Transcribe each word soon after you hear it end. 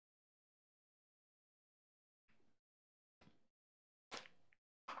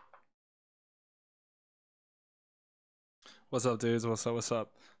What's up, dudes? What's up? What's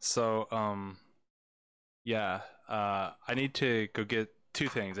up? So, yeah, I need to go get two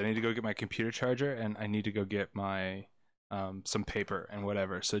things. I need to go get my computer charger, and I need to go get my some paper and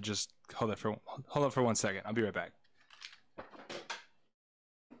whatever. So just hold up for 1 second. I'll be right back.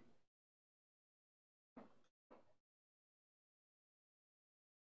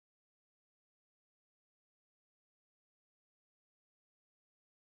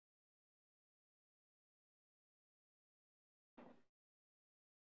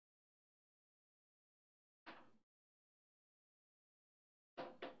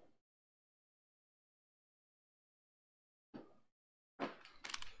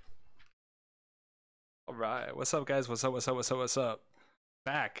 All right, what's up, guys? What's up? What's up? What's up? What's up?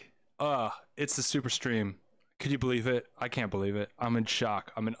 Back. It's the super stream. Could you believe it? I can't believe it. I'm in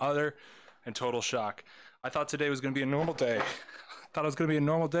shock. I'm in utter and total shock. I thought today was gonna be a normal day. I thought it was gonna be a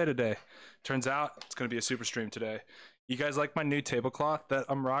normal day today. Turns out it's gonna be a super stream today. You guys like my new tablecloth that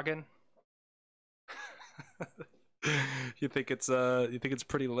I'm rocking? You think it's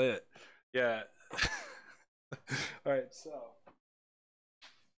pretty lit. Yeah. All right, so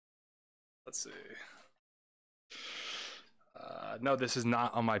let's see. No, this is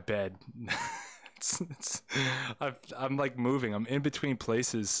not on my bed. it's I'm like moving. I'm in between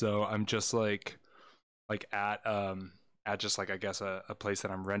places, so I'm just like at just like I guess a place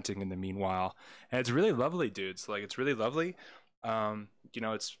that I'm renting in the meanwhile, and it's really lovely, dudes. Like it's really lovely.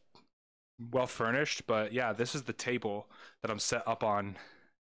 It's well furnished, but yeah, this is the table that I'm set up on.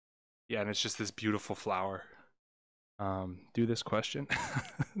 Yeah, and it's just this beautiful flower. Do this question.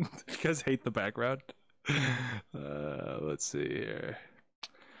 You guys hate the background. Let's see here.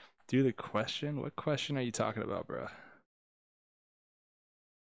 Do the question. What question are you talking about, bro?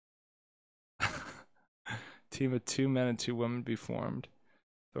 Team of 2 men and 2 women be formed.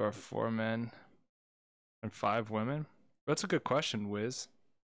 There are 4 men and 5 women. That's a good question, Wiz.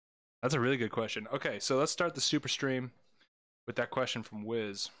 That's a really good question. Okay, so let's start the super stream with that question from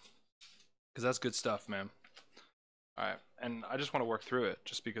Wiz, because that's good stuff, man. All right, and I just want to work through it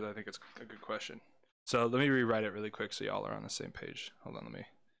just because I think it's a good question. So let me rewrite it really quick so y'all are on the same page. Hold on, let me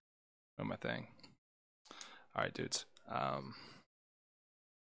do my thing. All right, dudes.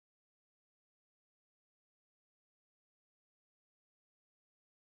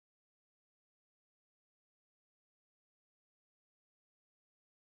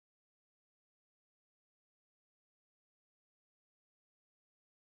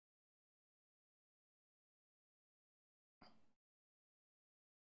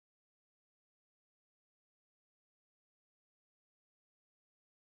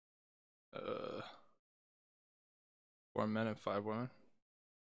 Uh, 4 men and 5 women.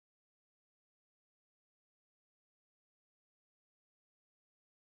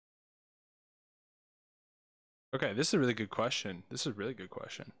 Okay, this is a really good question. This is a really good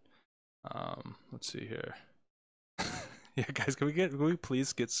question. Let's see here. Yeah, guys, can we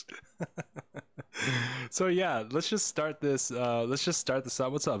please get so yeah, let's just start this up.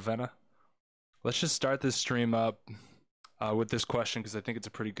 What's up, Venna? Let's just start this stream up with this question because I think it's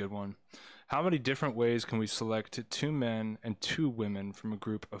a pretty good one. How many different ways can we select 2 men and 2 women from a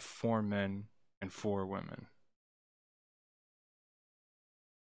group of 4 men and 4 women?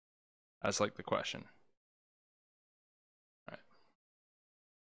 That's like the question. All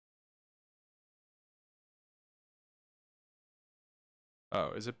right.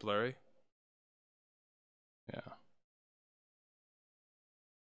 Oh, is it blurry? Yeah.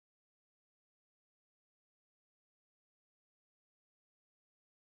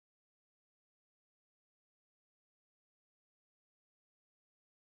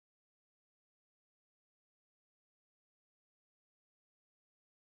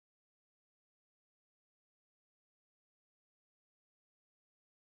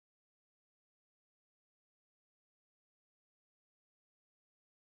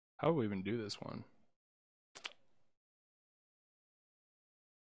 How do we even do this one?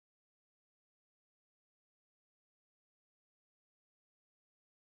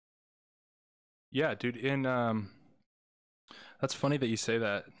 Yeah, dude, that's funny that you say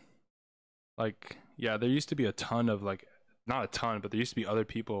that. Like, yeah, there used to be a ton of like not a ton, but there used to be other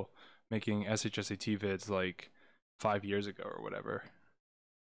people making SHSAT vids like 5 years ago or whatever.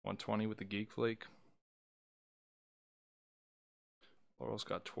 120 with the Geek Flake. Laurel's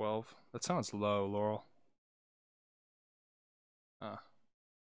got 12. That sounds low, Laurel. Well,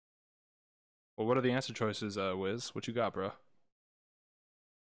 what are the answer choices, Wiz? What you got, bro? All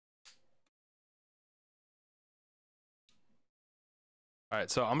right,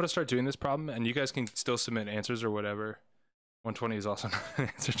 so I'm gonna start doing this problem, and you guys can still submit answers or whatever. 120 is also not an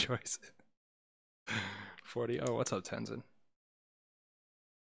answer choice. 40. Oh, what's up, Tenzin?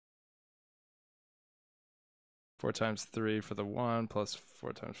 4 times 3 for the 1 plus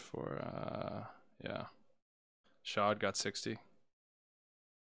 4 times 4. Yeah. Shad got 60.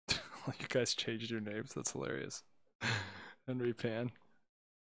 You guys changed your names. That's hilarious. Henry Pan.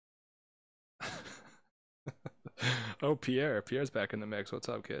 Oh, Pierre. Pierre's back in the mix. What's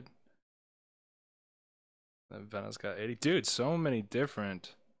up, kid? And Vena's got 80. Dude, so many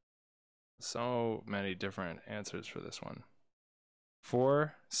different answers for this one.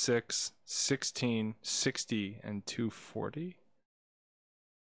 4, 6, 16, 60, and 240.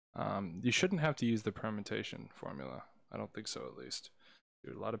 You shouldn't have to use the permutation formula. I don't think so, at least.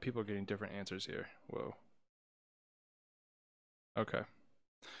 Dude, a lot of people are getting different answers here. Whoa. Okay.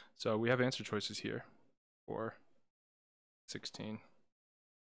 So we have answer choices here. 4, 16,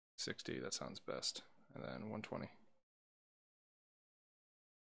 60. That sounds best. And then 120.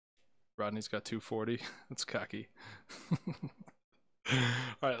 Rodney's got 240. That's cocky.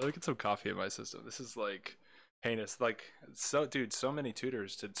 Alright, let me get some coffee in my system. This is like heinous. Like, so dude, so many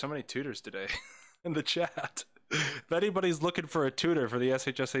tutors today in the chat. If anybody's looking for a tutor for the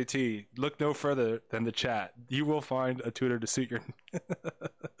SHSAT, look no further than the chat. You will find a tutor to suit your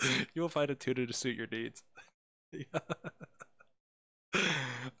you will find a tutor to suit your needs.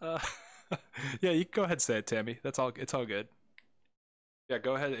 Yeah, you can go ahead and say it, Tammy. It's all good. Yeah,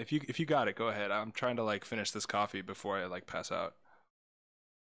 go ahead. If you got it, go ahead. I'm trying to like finish this coffee before I like pass out.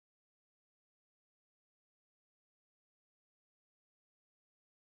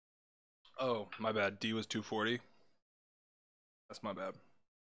 Oh, my bad. D was 240. That's my bad.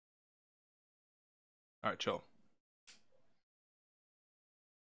 Alright, chill.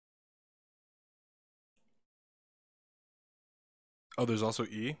 Oh, there's also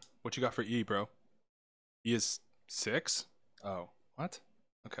E? What you got for E, bro? E is 6? Oh, what?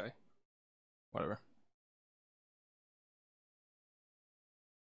 Okay. Whatever.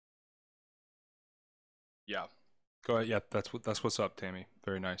 Yeah. Go ahead. Yeah, that's what's up, Tammy.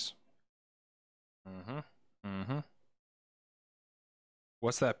 Very nice.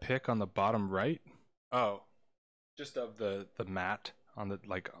 What's that pic on the bottom right? Oh, just of the mat on the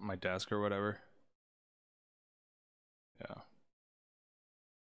like on my desk or whatever.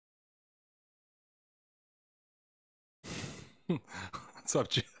 Yeah. What's up,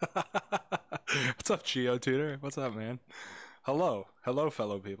 What's up, Geo Tutor? What's up, man? Hello,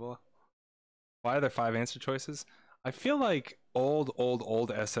 fellow people. Why are there 5 answer choices? I feel like old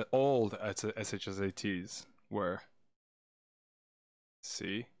SHSATs were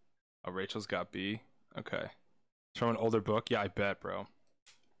C. Oh, Rachel's got B. Okay. It's from an older book. Yeah, I bet, bro.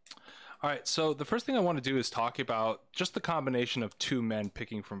 All right, so the first thing I want to do is talk about just the combination of 2 men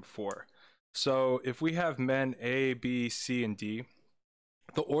picking from 4. So if we have men A, B, C, and D,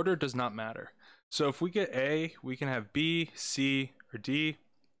 the order does not matter. So if we get A, we can have B, C, or D.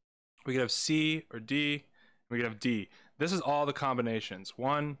 We can have C or D. We can have D. This is all the combinations.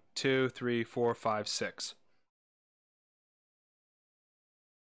 1, 2, 3, 4, 5, 6.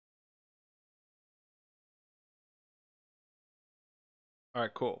 All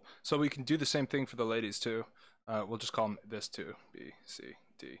right, cool. So we can do the same thing for the ladies too. We'll just call them this too. B, C,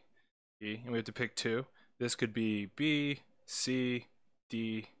 D, E. And we have to pick 2. This could be B, C,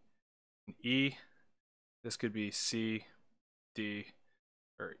 D, and E. This could be C, D,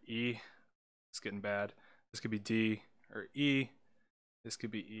 or E. It's getting bad. This could be D or E. This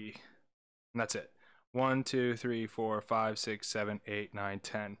could be E. And that's it. 1, 2, 3, 4, 5, 6, 7, 8, 9,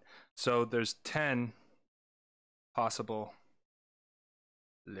 10. So there's 10 possible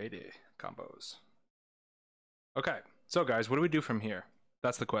lady combos. Okay, so guys, what do we do from here?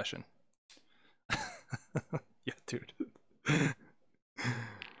 That's the question. Yeah, dude.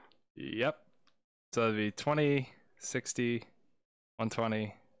 Yep. So it'd be 20, 60,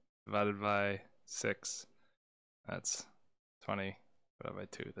 120 divided by 6. That's 20 divided by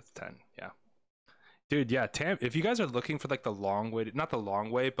 2. That's 10. Yeah. Dude, yeah, if you guys are looking for like the long way, not the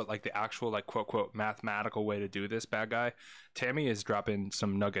long way, but like the actual like quote quote mathematical way to do this, bad guy, Tammy is dropping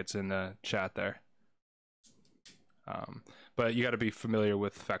some nuggets in the chat there. But you got to be familiar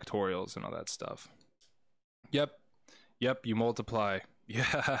with factorials and all that stuff. Yep, you multiply.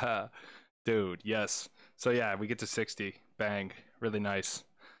 Yeah, dude, yes. So yeah, we get to 60. Bang, really nice.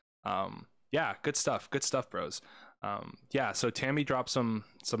 Yeah, good stuff, bros. Yeah, so Tammy dropped some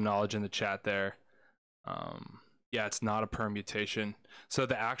knowledge in the chat there. Yeah, it's not a permutation. So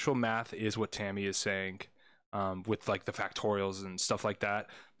the actual math is what Tammy is saying, with like the factorials and stuff like that.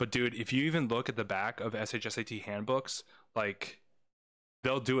 But dude, if you even look at the back of SHSAT handbooks, like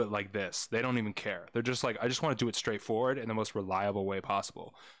they'll do it like this. They don't even care. They're just like, I just want to do it straightforward in the most reliable way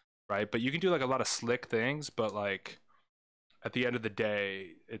possible, right? But you can do like a lot of slick things, but like at the end of the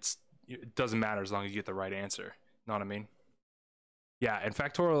day, it doesn't matter as long as you get the right answer. Know what I mean? Yeah, and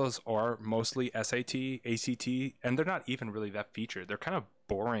factorials are mostly SAT, ACT, and they're not even really that featured. They're kind of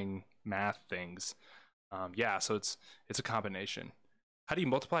boring math things. Yeah, so it's a combination. How do you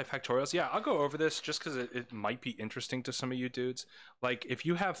multiply factorials? Yeah, I'll go over this just because it might be interesting to some of you dudes. Like, if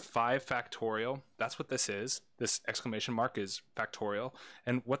you have 5 factorial, that's what this is. This exclamation mark is factorial.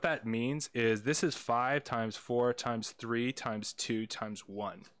 And what that means is this is 5 times 4 times 3 times 2 times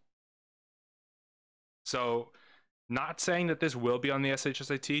 1. So, not saying that this will be on the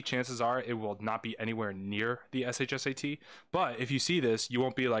SHSAT. Chances are it will not be anywhere near the SHSAT. But if you see this, you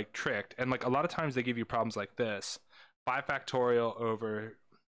won't be like tricked. And like a lot of times they give you problems like this: 5 factorial over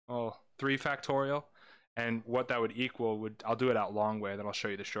 3 factorial. And what that would equal would, I'll do it out long way, then I'll show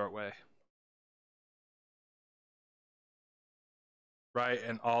you the short way. Right,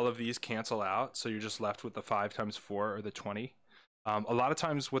 and all of these cancel out, so you're just left with the 5 times 4 or the 20. A lot of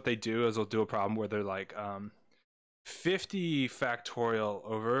times what they do is they'll do a problem where they're like 50 factorial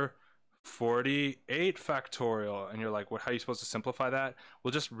over 48 factorial, and you're like, what, how are you supposed to simplify that?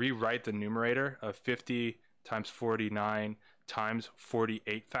 We'll just rewrite the numerator of 50 times 49 times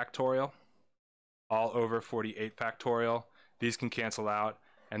 48 factorial, all over 48 factorial. These can cancel out,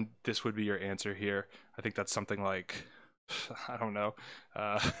 and this would be your answer here. I think that's something like, I don't know,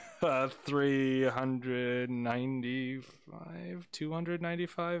 395,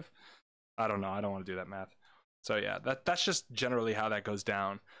 295. I don't know, I don't want to do that math. So yeah, that's just generally how that goes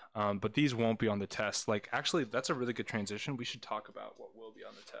down. But these won't be on the test. Like, actually, that's a really good transition. We should talk about what will be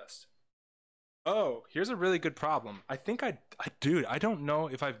on the test. Oh, here's a really good problem. I think dude, I don't know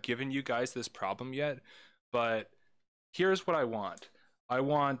if I've given you guys this problem yet, but here's what I want. I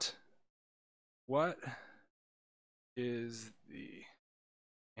want, what is the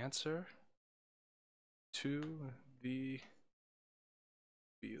answer to the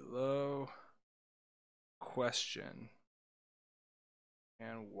below question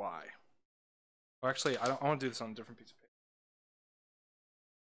and why? Oh, actually, I want to do this on a different piece of paper.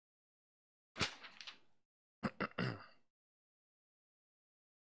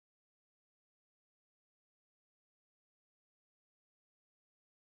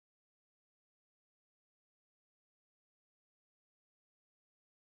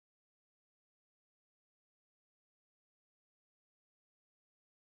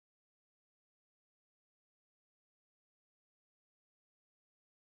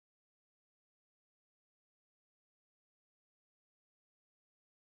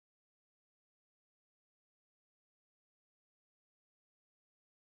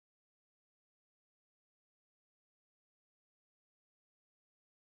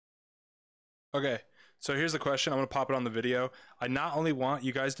 Okay, so here's the question. I'm gonna pop it on the video. I not only want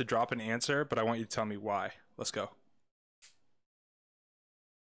you guys to drop an answer, but I want you to tell me why. Let's go.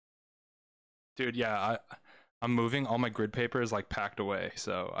 Dude, yeah, I'm moving. All my grid paper is like packed away,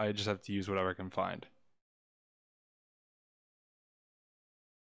 so I just have to use whatever I can find.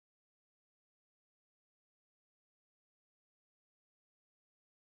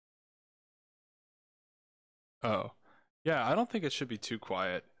 Oh, yeah, I don't think it should be too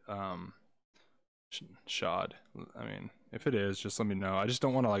quiet. Shod. I mean, if it is, just let me know. I just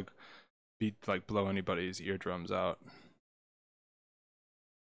don't want to like blow anybody's eardrums out.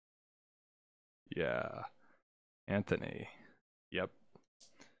 Yeah, Anthony. Yep.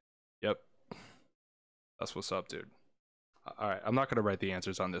 Yep. That's what's up, dude. All right, I'm not gonna write the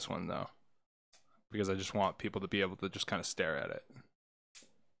answers on this one though, because I just want people to be able to just kind of stare at it.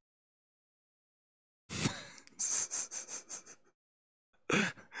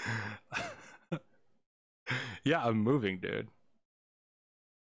 Yeah, I'm moving, dude.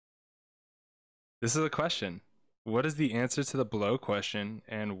 This is a question. What is the answer to the below question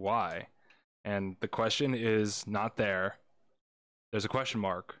and why? And the question is not there. There's a question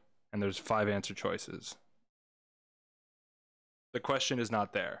mark, and there's 5 answer choices. The question is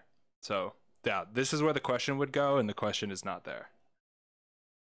not there. So, yeah, this is where the question would go, and the question is not there.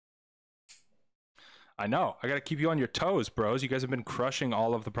 I know. I gotta keep you on your toes, bros. You guys have been crushing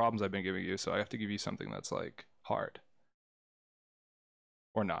all of the problems I've been giving you, so I have to give you something that's like hard.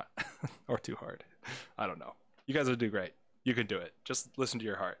 Or not. Or too hard. I don't know. You guys will do great. You can do it. Just listen to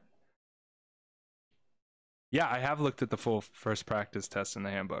your heart. Yeah, I have looked at the full first practice test in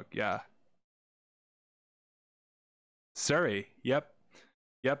the handbook. Yeah. Surrey. Yep.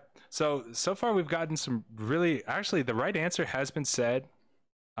 Yep. So far we've gotten some really, actually the right answer has been said.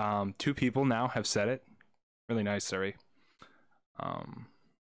 2 people now have said it. Really nice, Surrey.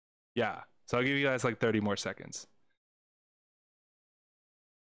 Yeah. So I'll give you guys like 30 more seconds.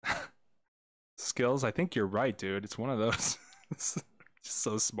 Skills, I think you're right, dude. It's one of those. Just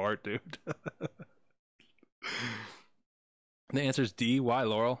so smart, dude. The answer is D. Why,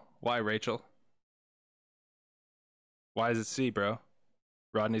 Laurel? Why, Rachel? Why is it C, bro?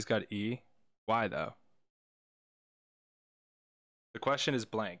 Rodney's got E. Why, though? The question is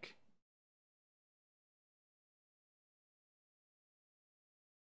blank.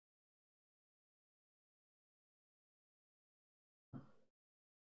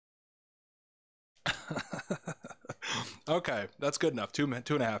 Okay, that's good enough.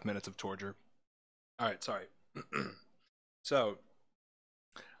 2.5 minutes of torture. All right, sorry. So,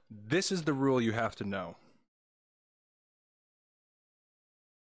 this is the rule you have to know.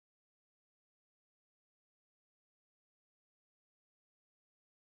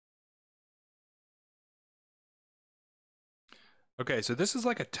 Okay, so this is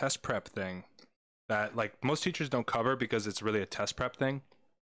like a test prep thing that like most teachers don't cover because it's really a test prep thing.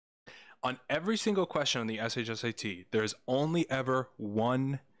 On every single question on the SHSAT, there's only ever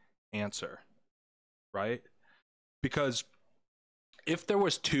one answer, right? Because if there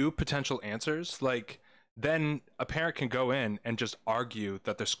was two potential answers, like then a parent can go in and just argue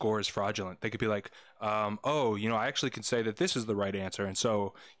that their score is fraudulent. They could be like, oh, I actually can say that this is the right answer. And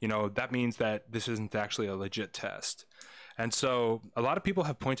so, that means that this isn't actually a legit test. And so a lot of people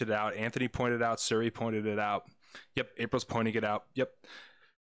have pointed it out. Anthony pointed it out. Suri pointed it out. Yep. April's pointing it out. Yep.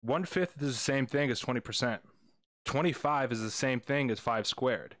 1/5 is the same thing as 20%. 25 is the same thing as 5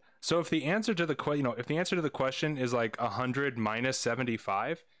 squared. So if the answer to the question is like 100 minus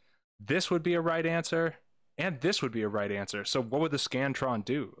 75, this would be a right answer and this would be a right answer. So what would the Scantron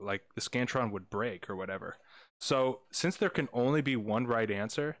do? Like the Scantron would break or whatever. So since there can only be one right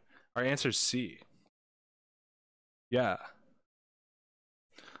answer, our answer is C. Yeah.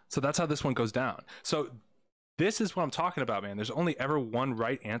 So that's how this one goes down. So this is what I'm talking about, man. There's only ever one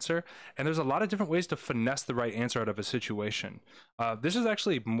right answer, and there's a lot of different ways to finesse the right answer out of a situation. This is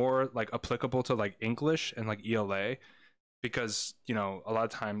actually more like applicable to like English and like ELA, because a lot of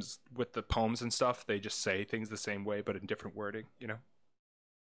times with the poems and stuff, they just say things the same way but in different wording.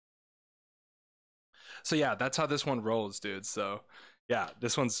 So yeah, that's how this one rolls, dude. So yeah,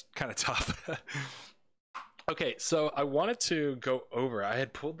 this one's kind of tough. Okay, so I wanted to go over. I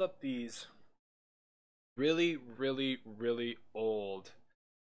had pulled up these really, really, really old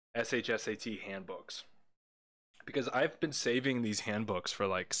SHSAT handbooks because I've been saving these handbooks for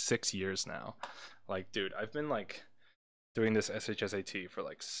like 6 years now. Like, dude, I've been like doing this SHSAT for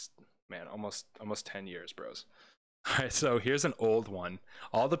like, man, almost 10 years, bros. All right, so here's an old one.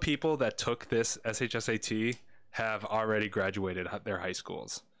 All the people that took this SHSAT have already graduated their high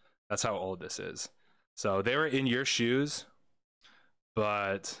schools. That's how old this is. So they were in your shoes,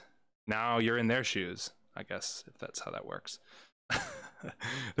 but now you're in their shoes, I guess, if that's how that works.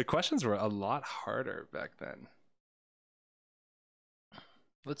 The questions were a lot harder back then.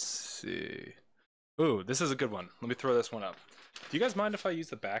 Let's see. Ooh, this is a good one. Let me throw this one up. Do you guys mind if I use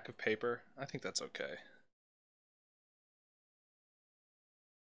the back of paper? I think that's okay.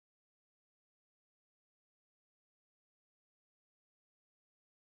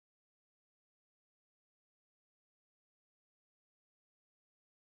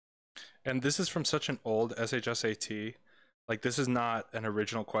 And this is from such an old SHSAT. Like, this is not an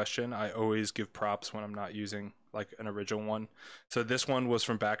original question. I always give props when I'm not using like an original one. So this one was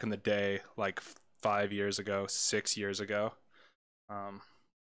from back in the day, like 5 years ago, 6 years ago.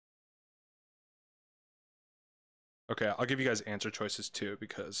 Okay, I'll give you guys answer choices too,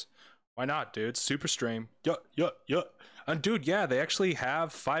 because why not, dude? Super stream. Yeah. And dude, yeah, they actually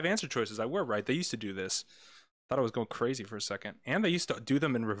have 5 answer choices. I were right. They used to do this. Thought I was going crazy for a second. And they used to do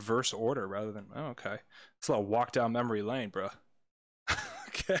them in reverse order rather than, oh, okay. It's a little walk down memory lane, bro.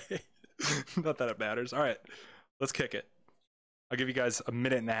 Okay. Not that it matters. All right, let's kick it. I'll give you guys a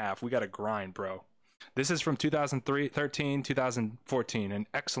minute and a half. We got to grind, bro. This is from 2013, 2014. An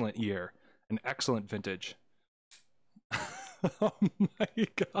excellent year. An excellent vintage. Oh my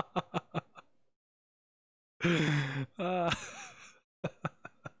god.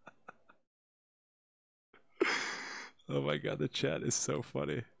 Oh my god, the chat is so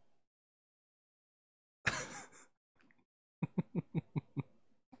funny.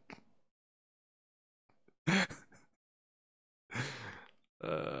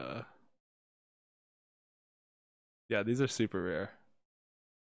 uh, yeah, these are super rare.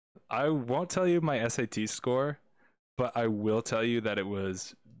 I won't tell you my SAT score, but I will tell you that it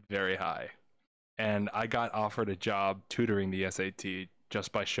was very high. And I got offered a job tutoring the SAT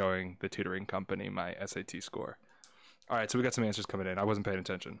just by showing the tutoring company my SAT score. All right, so we got some answers coming in. I wasn't paying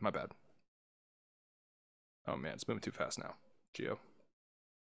attention. My bad. Oh man, it's moving too fast now. Geo.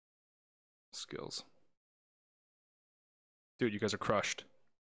 Skills. Dude, you guys are crushed.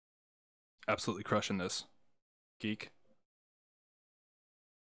 Absolutely crushing this. Geek.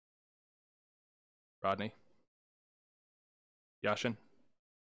 Rodney. Yashin.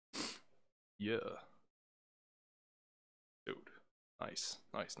 Yeah. Dude. Nice.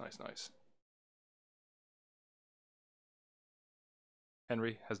 Nice, nice, nice.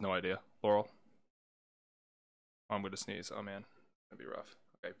 Henry has no idea. Laurel. Oh, I'm gonna sneeze. Oh man. That'd be rough.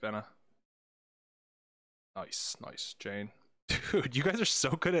 Okay, Venna. Nice, nice. Jane. Dude, you guys are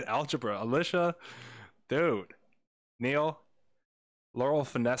so good at algebra. Alicia. Dude. Neil. Laurel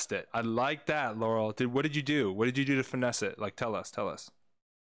finessed it. I like that, Laurel. Dude, what did you do? What did you do to finesse it? Like, tell us, tell us.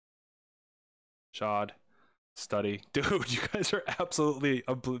 Shad. Study. Dude, you guys are absolutely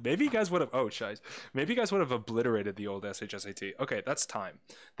maybe you guys would have maybe you guys would have obliterated the old SHSAT. Okay, that's time.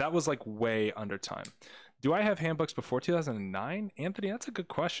 That was like way under time. Do I have handbooks before 2009? Anthony, that's a good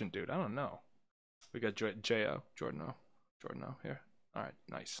question, dude. I don't know. We got J.O. Jordan O here. All right,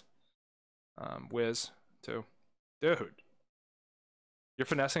 nice. Wiz too. Dude, you're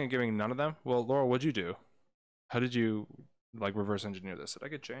finessing and giving none of them? Well, Laurel, what'd you do? How did you like reverse engineer this? Did I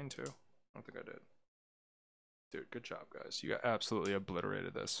get Jane too? I don't think I did. Dude, good job, guys. You got absolutely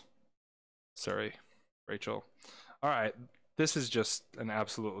obliterated this. Sorry, Rachel. All right, this is just an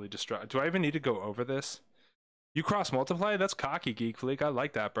absolutely distraught. Do I even need to go over this? You cross multiply? That's cocky, Geek Fleek. I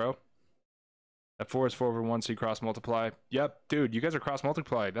like that, bro. That 4 is 4 over 1, so you cross multiply. Yep, dude, you guys are cross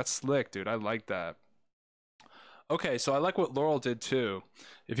multiply. That's slick, dude. I like that. Okay, so I like what Laurel did too.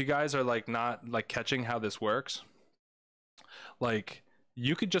 If you guys are like not like catching how this works, like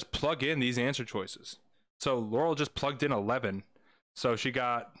you could just plug in these answer choices. So Laurel just plugged in 11. So she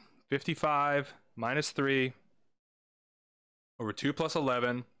got 55 minus 3 over 2 plus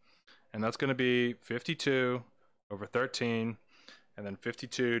 11. And that's going to be 52 over 13. And then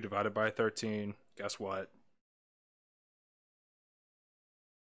 52 divided by 13. Guess what?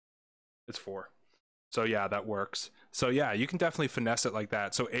 It's 4. So yeah, that works. So yeah, you can definitely finesse it like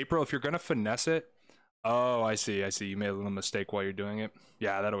that. So April, if you're going to finesse it. Oh, I see. You made a little mistake while you're doing it.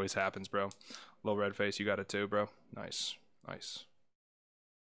 Yeah, that always happens, bro. Little red face, you got it too, bro. Nice. All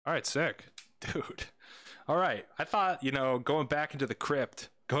right, sick. Dude. All right. I thought, going back into the crypt,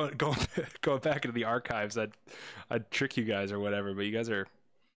 going back into the archives, I'd trick you guys or whatever, but you guys are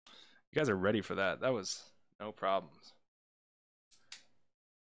ready for that. That was no problems.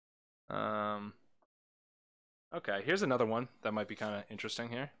 Okay, here's another one that might be kind of interesting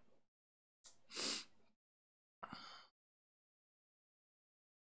here.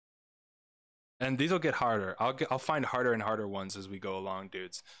 And these will get harder. I'll find harder and harder ones as we go along,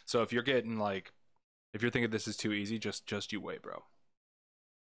 dudes. So if you're getting if you're thinking this is too easy, just you wait, bro.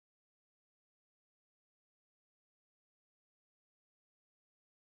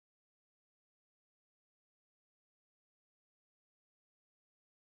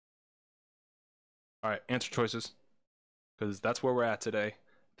 All right, answer choices, because that's where we're at today.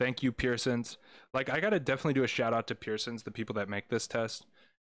 Thank you, Pearsons. I gotta definitely do a shout out to Pearsons, the people that make this test.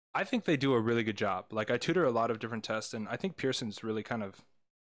 I think they do a really good job. I tutor a lot of different tests, and I think Pearson's really kind of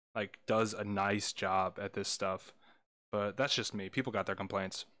does a nice job at this stuff. But that's just me. People got their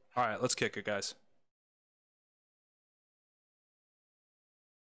complaints. All right, let's kick it, guys.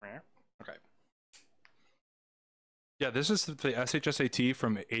 Okay. Yeah, this is the SHSAT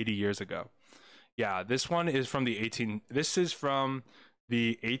from 80 years ago. Yeah, this one is from the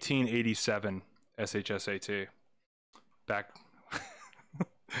 1887 SHSAT. Back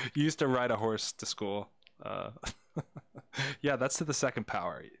you used to ride a horse to school. Yeah, that's to the second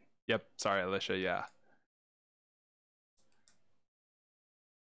power. Yep, sorry, Alicia, yeah.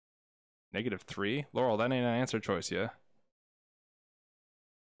 -3? Laurel, that ain't an answer choice, yeah?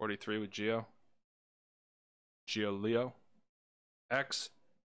 43 with Geo. Geo Leo. X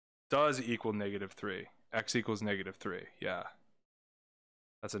does equal -3. X equals -3, yeah.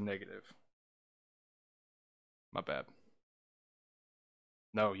 That's a negative. My bad.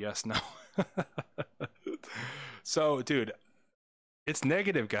 No, yes, no. So, dude, it's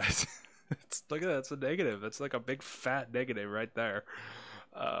negative, guys. Look at that, it's a negative. That's like a big fat negative right there.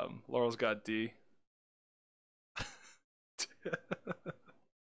 Laurel's got D.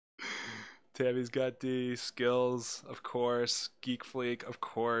 Tammy's got D. Skills, of course. Geek Fleek, of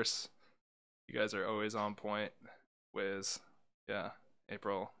course. You guys are always on point. Wiz, yeah.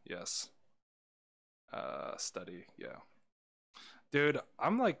 April, yes. Study, yeah. Dude,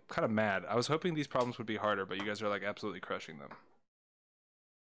 I'm kind of mad. I was hoping these problems would be harder, but you guys are absolutely crushing them.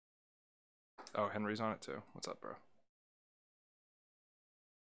 Oh, Henry's on it too. What's up, bro?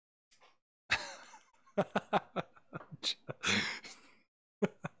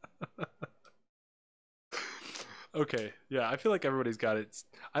 Okay, yeah, I feel like everybody's got it.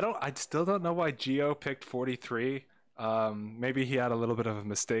 I still don't know why Geo picked 43. Maybe he had a little bit of a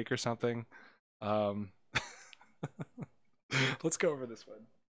mistake or something. Um, let's go over this one.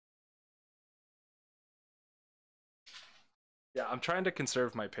 Yeah, I'm trying to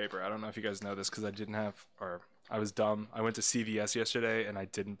conserve my paper. I don't know if you guys know this because I didn't have, or I was dumb. I went to CVS yesterday and I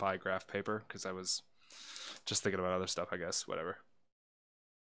didn't buy graph paper because I was just thinking about other stuff, I guess. Whatever.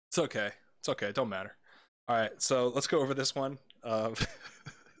 It's okay. It's okay. It don't matter. All right, so let's go over this one. 4x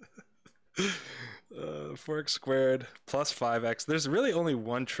squared plus 5x. There's really only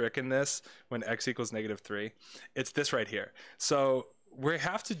one trick in this when x equals -3. It's this right here. So we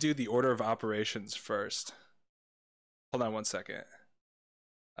have to do the order of operations first. Hold on one second.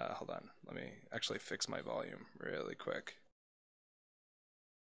 Hold on. Let me actually fix my volume really quick.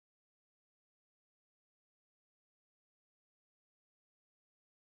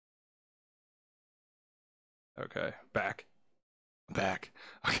 Okay, back.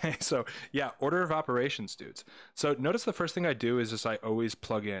 Okay, so yeah, order of operations, dudes. So notice the first thing I do is just I always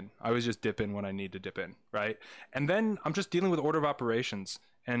plug in. I always just dip in when I need to dip in, right? And then I'm just dealing with order of operations,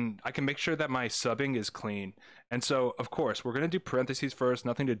 and I can make sure that my subbing is clean. And so, of course, we're gonna do parentheses first,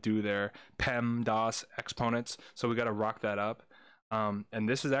 nothing to do there. Pem, DOS, exponents. So we gotta rock that up. And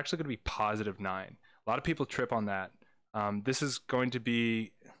this is actually gonna be +9. A lot of people trip on that. This is going to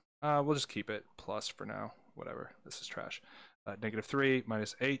be, we'll just keep it plus for now. Whatever. This is trash. -3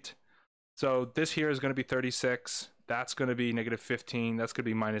 minus 8. So this here is going to be 36. That's going to be -15. That's going to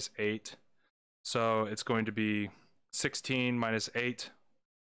be -8. So it's going to be 16 minus 8.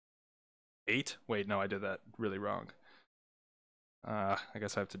 8? Wait, no, I did that really wrong. I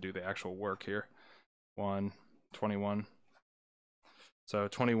guess I have to do the actual work here. 21. So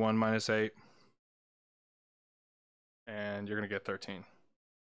 21 minus 8. And you're going to get 13.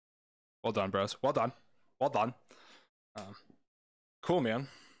 Well done, bros. Well done. Well done. Cool, man.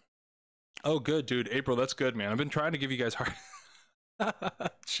 Oh, good, dude. April, that's good, man. I've been trying to give you guys hard.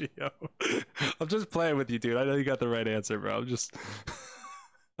 Geo. I'm just playing with you, dude. I know you got the right answer, bro. I'm just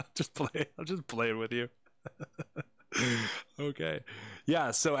I'm just playing with you. Okay. Yeah,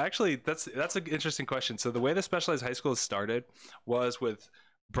 so actually that's an interesting question. So the way the specialized high school started was with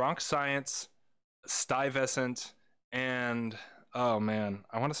Bronx Science, Stuyvesant, and oh man,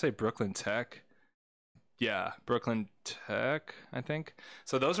 I want to say Brooklyn Tech. Yeah, Brooklyn Tech, I think.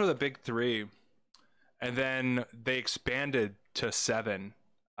 So those were the big three. And then they expanded to 7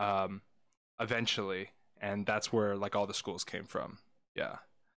 um, eventually. And that's where like all the schools came from. Yeah.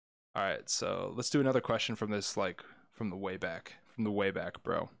 All right. So let's do another question from this, like from the way back. From the way back,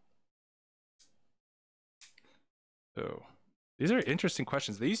 bro. So these are interesting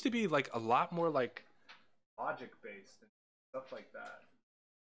questions. They used to be like a lot more like logic based and stuff like that.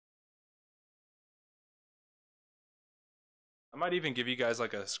 I might even give you guys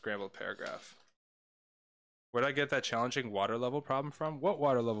like a scrambled paragraph. Where'd I get that challenging water level problem from? What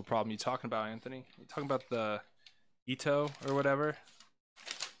water level problem you talking about, Anthony? You talking about the Ito or whatever?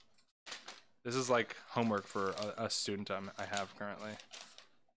 This is like homework for a student I have currently.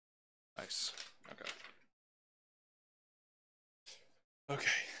 Nice. Okay.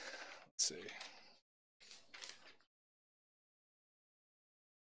 Okay. Let's see.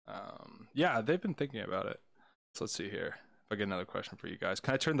 Yeah, they've been thinking about it. So let's see here. If I get another question for you guys,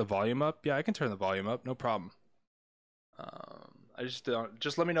 can I turn the volume up? Yeah, I can turn the volume up. No problem. I just don't.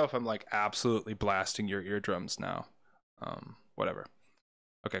 Just let me know if I'm like absolutely blasting your eardrums now. Whatever.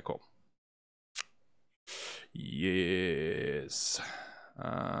 Okay, cool. Yes.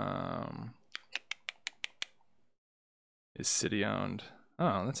 Is city owned?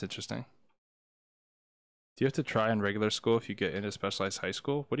 Oh, that's interesting. Do you have to try in regular school if you get into specialized high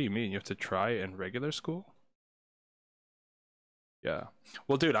school? What do you mean? You have to try in regular school? Yeah.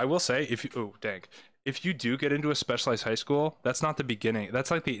 Well, dude, I will say if you oh dang. If you do get into a specialized high school, that's not the beginning.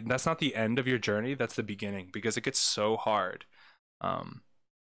 That's not the end of your journey. That's the beginning because it gets so hard. Um,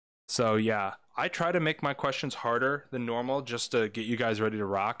 so yeah, I try to make my questions harder than normal just to get you guys ready to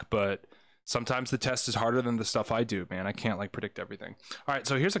rock, but sometimes the test is harder than the stuff I do, man. I can't like predict everything. All right,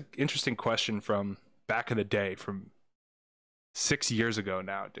 so here's an interesting question from back in the day, from 6 years ago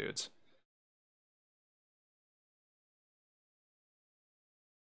now, dudes.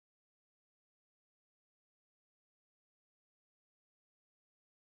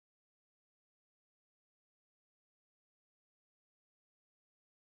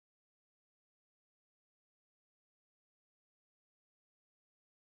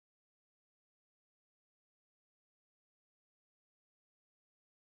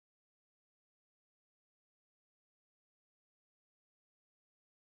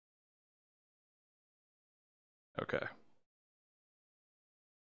 Okay.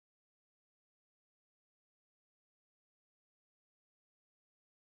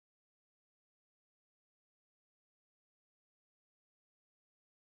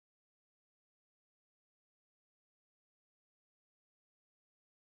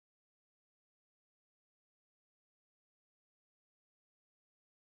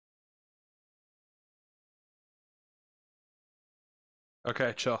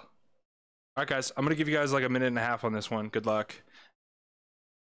 Okay, chill. All right, guys, I'm gonna give you guys like a minute and a half on this one. Good luck.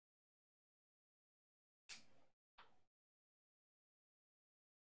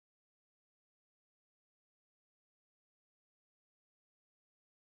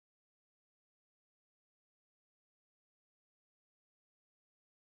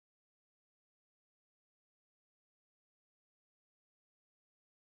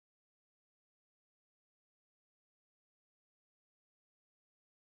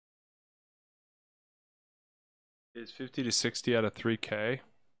 Is 50 to 60 out of 3K?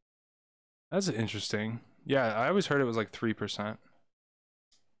 That's interesting. Yeah, I always heard it was like 3%.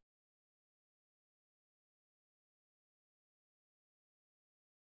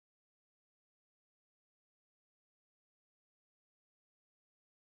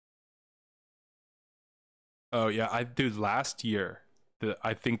 Oh yeah, dude, last year,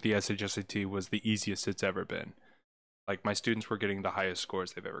 I think the SHSAT was the easiest it's ever been. Like my students were getting the highest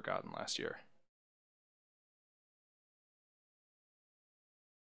scores they've ever gotten last year.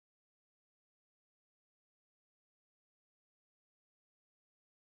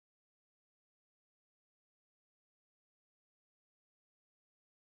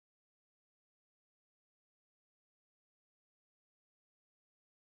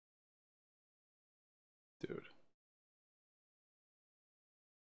 Dude.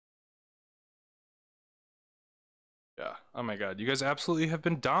 Yeah. Oh my god, you guys absolutely have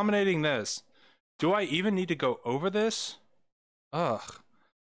been dominating this. Do I even need to go over this? Ugh.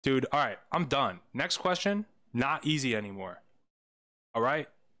 Dude, all right, I'm done. Next question, not easy anymore. All right?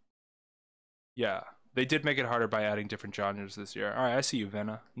 Yeah. They did make it harder by adding different genres this year. All right, I see you,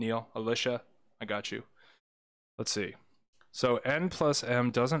 Venna, Neil, Alicia. I got you. Let's see. So n plus m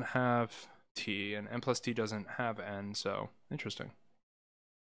doesn't have t, and n plus t doesn't have n, so interesting.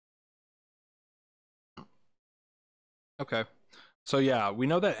 Okay. So yeah, we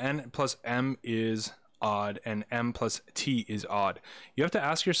know that n plus m is odd and m plus t is odd. You have to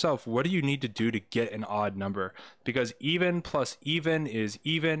ask yourself, what do you need to do to get an odd number? Because even plus even is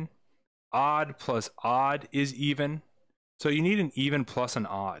even, odd plus odd is even. So you need an even plus an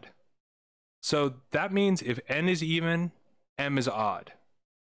odd. So that means if n is even, m is odd.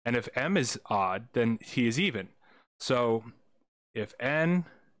 And if m is odd, then t is even. So if n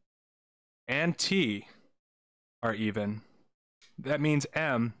and t are even, that means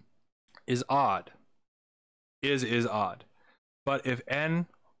m is odd. Is odd. But if n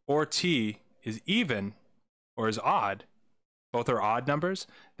or t is even or is odd, both are odd numbers,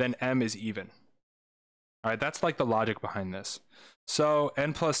 then m is even. All right, that's like the logic behind this. So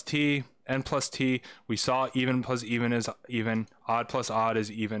n plus t, we saw even plus even is even, odd plus odd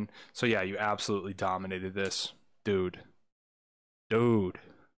is even. So yeah, you absolutely dominated this, dude. Dude.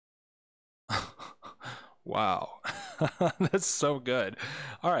 Wow. That's so good.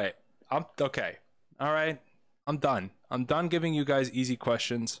 All right. I'm okay. All right. I'm done. I'm done giving you guys easy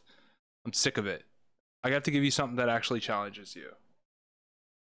questions. I'm sick of it. I got to give you something that actually challenges you.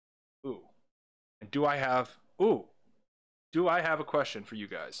 Ooh. And do I have a question for you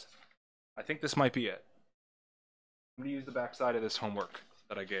guys? I think this might be it. I'm gonna use the backside of this homework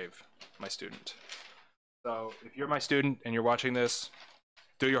that I gave my student. So if you're my student and you're watching this,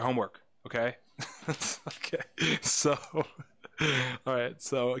 do your homework, okay? Okay. So all right,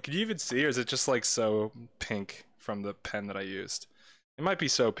 so can you even see, or is it just like so pink from the pen that I used? It might be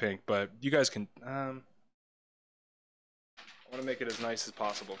so pink, but you guys can I want to make it as nice as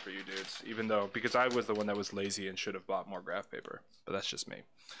possible for you dudes, even though, because I was the one that was lazy and should have bought more graph paper, but that's just me.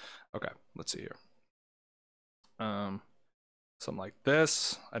 Okay, let's see here. Something like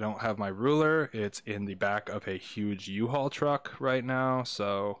this. I don't have my ruler. It's in the back of a huge U-Haul truck right now,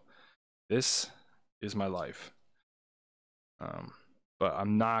 so this is my life. But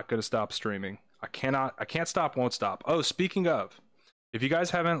I'm not gonna stop streaming. I can't stop, won't stop. Oh, speaking of, if you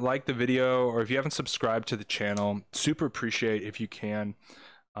guys haven't liked the video or if you haven't subscribed to the channel, super appreciate if you can.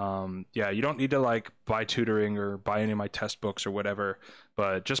 Yeah, you don't need to like buy tutoring or buy any of my test books or whatever,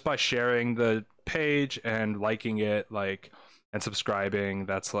 but just by sharing the page and liking it, like, and subscribing,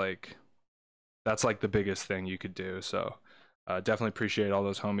 that's like the biggest thing you could do. So definitely appreciate all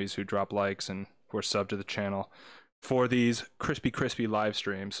those homies who drop likes and who are subbed to the channel. for these crispy live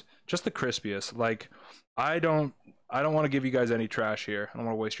streams. Just the crispiest. Like, I don't want to give you guys any trash here. I don't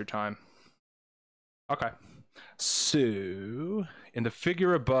want to waste your time. Okay. So, in the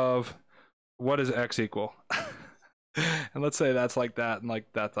figure above, what does x equal? And let's say that's like that, and like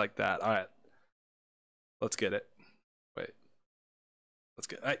that's like that. All right. Let's get it. Wait. Let's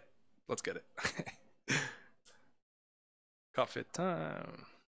get it. Coffee time.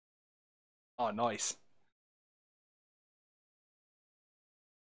 Oh, nice.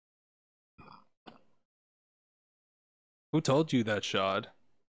 Who told you that, Shad?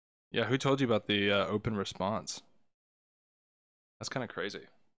 Yeah, who told you about the open response? That's kind of crazy.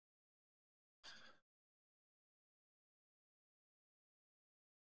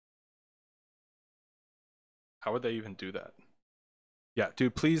 How would they even do that? Yeah,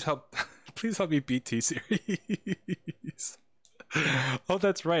 dude, please help please help me beat T-Series. Oh,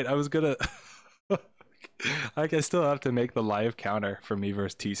 that's right. I was gonna I still have to make the live counter for me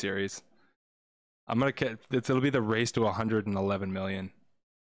versus T-Series. I'm gonna get it'll be the race to 111 million.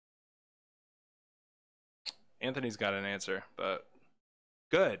 Anthony's got an answer, but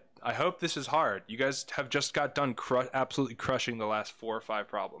good. I hope this is hard. You guys have just got done absolutely crushing the last 4 or 5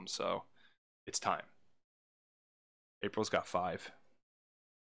 problems, so it's time. April's got 5.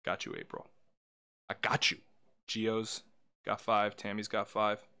 Got you, April. I got you. Geo's got 5. Tammy's got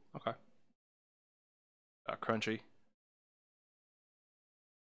 5. Okay. Crunchy.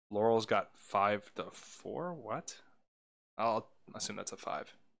 Laurel's got 5 to 4. What? I'll assume that's a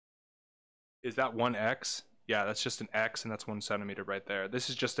 5. Is that 1x? Yeah, that's just an x, and that's 1 centimeter right there. This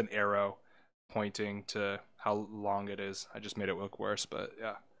is just an arrow pointing to how long it is. I just made it look worse, but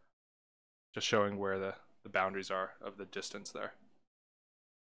yeah. Just showing where the boundaries are of the distance there.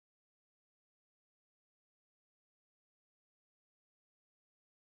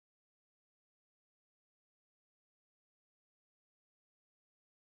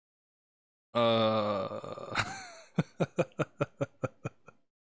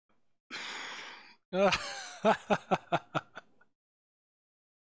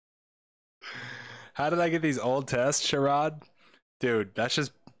 How did I get these old tests, Sherrod? Dude, that's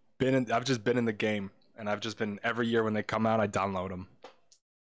just I've just been in the game, and I've just been every year when they come out, I download them.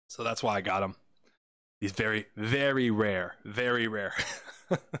 So that's why I got them. These very, very rare, very rare.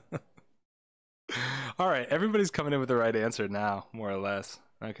 All right, everybody's coming in with the right answer now, more or less.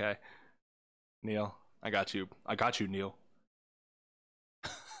 Okay, Neil, I got you. I got you, Neil.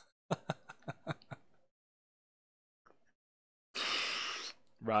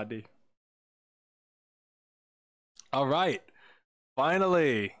 Rodney. All right.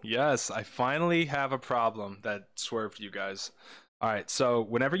 Finally. Yes, I finally have a problem that swerved you guys. All right, so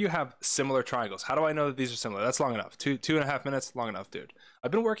whenever you have similar triangles, how do I know that these are similar? That's long enough. 2.5 minutes, long enough, dude. I've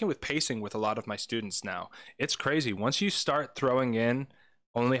been working with pacing with a lot of my students now. It's crazy. Once you start throwing in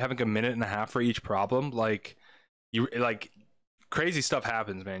only having a minute and a half for each problem, like crazy stuff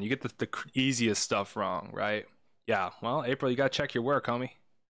happens, man. You get the easiest stuff wrong, right? Yeah. Well, April, you gotta check your work, homie.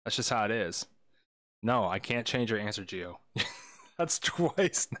 That's just how it is. No, I can't change your answer, Geo. That's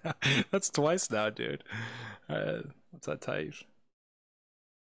twice now. That's twice now, dude. What's that type?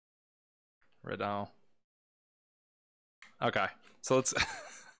 Redon. Okay, so let's.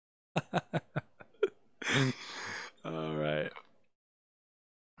 All right.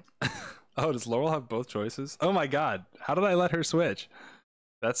 Oh, does Laurel have both choices? Oh my god, how did I let her switch?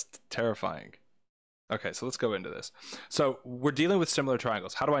 That's terrifying. Okay, so let's go into this. So we're dealing with similar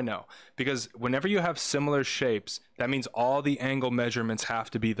triangles. How do I know? Because whenever you have similar shapes, that means all the angle measurements have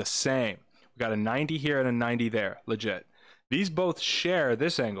to be the same. We got a 90 here and a 90 there, legit. These both share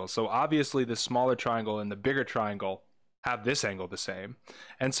this angle, so obviously the smaller triangle and the bigger triangle have this angle the same.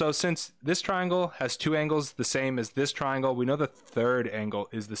 And so since this triangle has 2 angles the same as this triangle, we know the third angle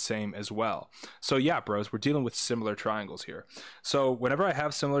is the same as well. So yeah, bros, we're dealing with similar triangles here. So whenever I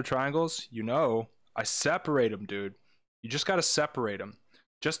have similar triangles, you know, I separate them, dude. You just got to separate them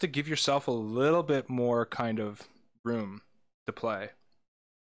just to give yourself a little bit more kind of room to play.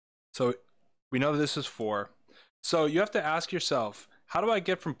 So we know this is 4. So you have to ask yourself, how do I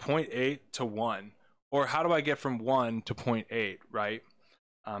get from 0.8 to 1? Or how do I get from 1 to 0.8, right?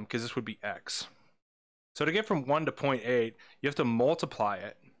 Because this would be x. So to get from 1 to 0.8, you have to multiply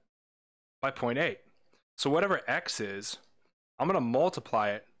it by 0.8. So whatever x is, I'm going to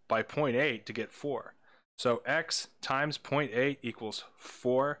multiply it by 0.8 to get 4. So x times 0.8 equals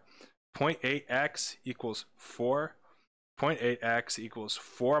 4. 0.8x equals 4. 0.8x equals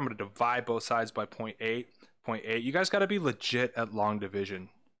 4. I'm going to divide both sides by 0.8. 0.8. You guys got to be legit at long division.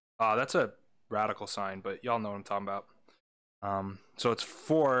 That's a radical sign, but y'all know what I'm talking about. So it's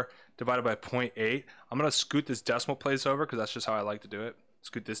 4 divided by 0.8. I'm going to scoot this decimal place over because that's just how I like to do it.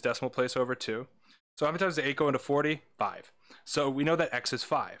 Scoot this decimal place over too. So how many times does 8 go into 40? 5. So we know that x is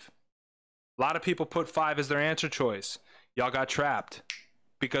 5. A lot of people put 5 as their answer choice. Y'all got trapped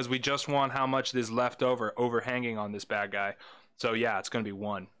because we just want how much is left over, overhanging on this bad guy. So yeah, it's going to be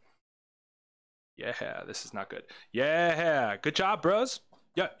 1. Yeah, this is not good. Yeah, good job, bros.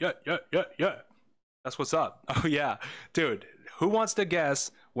 Yeah. That's what's up. Oh yeah, dude, who wants to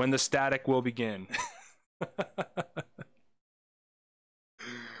guess when the static will begin?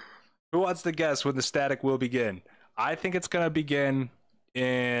 Who wants to guess when the static will begin? I think it's gonna begin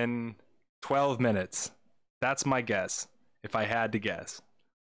in 12 minutes. That's my guess, if I had to guess.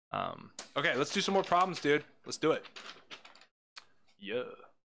 Okay, let's do some more problems, dude. Let's do it. Yeah.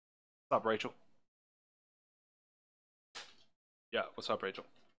 What's up, Rachel? Yeah, what's up, Rachel?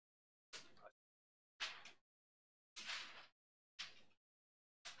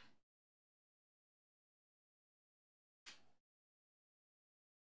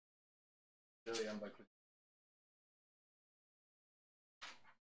 Really unlikely.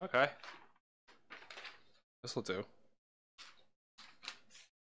 Okay. This will do.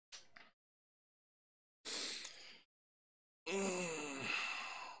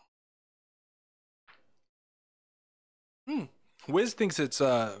 Wiz thinks it's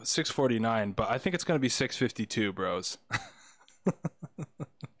 6:49, but I think it's gonna be 6:52, bros.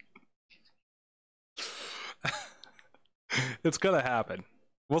 It's gonna happen.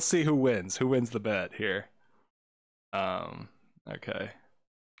 We'll see who wins. Who wins the bet here? Okay.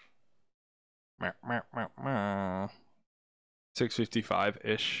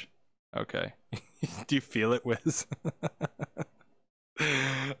 6:55-ish. Okay. Do you feel it, Wiz?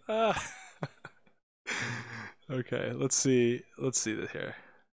 Okay, let's see this here.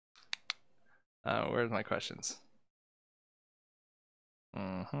 Where's my questions?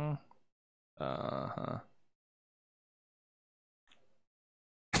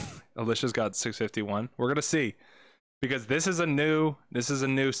 Alicia's got 6:51. We're gonna see, because this is a new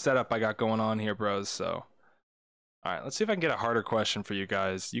setup I got going on here, bros. So, all right, let's see if I can get a harder question for you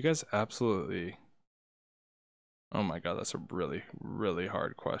guys. You guys absolutely. Oh my god, that's a really, really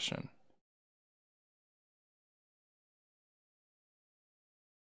hard question.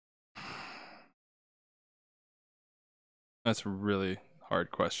 That's a really hard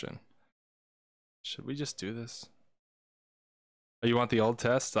question. Should we just do this? Oh, you want the old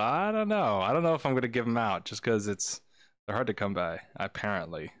tests? I don't know. I don't know if I'm gonna give them out just because they're hard to come by,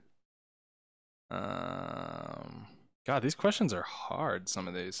 apparently. God, these questions are hard. Some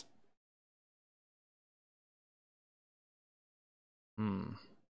of these.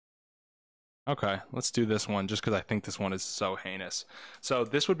 Okay, let's do this one just because I think this one is so heinous. So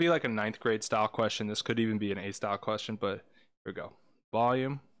this would be like a 9th grade style question. This could even be an 8th style question, but here we go.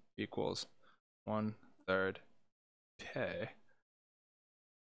 Volume equals 1/3 K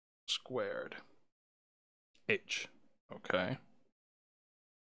squared H. Okay.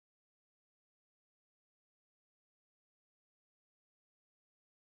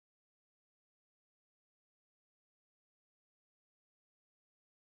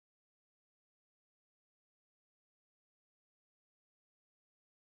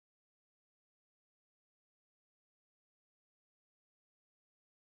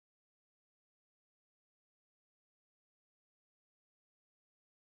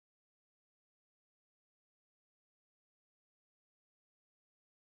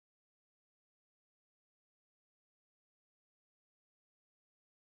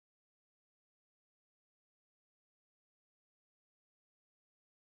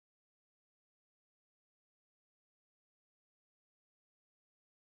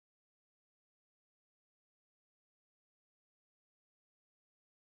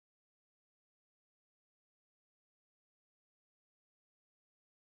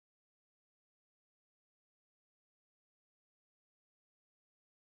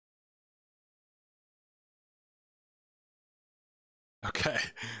 Okay,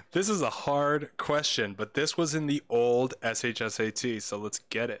 this is a hard question, but this was in the old SHSAT, so let's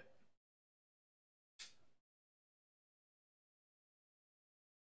get it.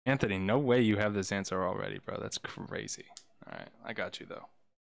 Anthony, no way you have this answer already, bro. That's crazy. All right, I got you though.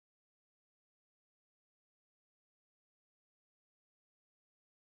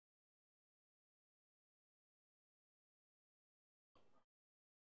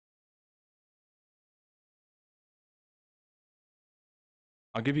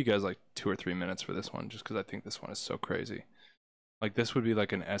 I'll give you guys like 2 or 3 minutes for this one just because I think this one is so crazy. Like, this would be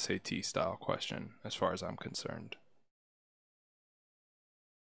like an SAT style question as far as I'm concerned.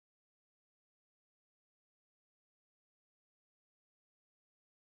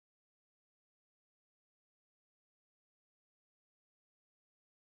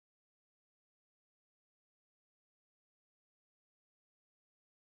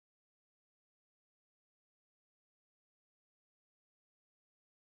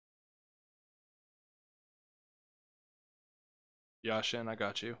 Yashin, I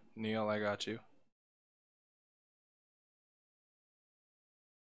got you. Neil, I got you.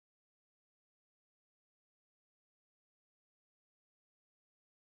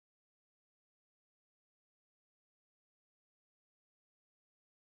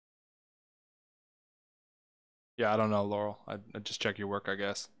 Yeah, I don't know, Laurel. I just check your work, I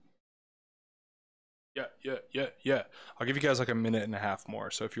guess. Yeah. I'll give you guys like a minute and a half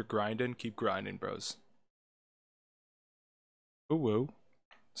more. So if you're grinding, keep grinding, bros. Ooh, woo.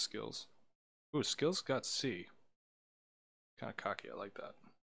 Skills. Ooh, skills got C. Kind of cocky. I like that.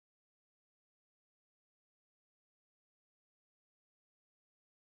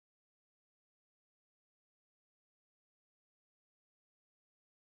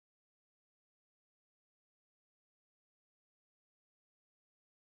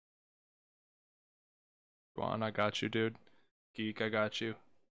 Juan, I got you, dude. Geek, I got you.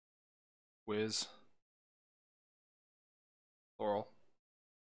 Wiz. Laurel.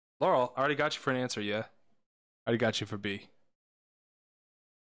 Laurel, I already got you for an answer, yeah? I already got you for B.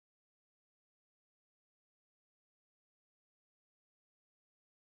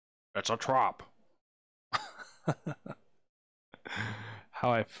 It's a trap.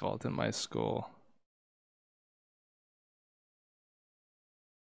 How I felt in my school.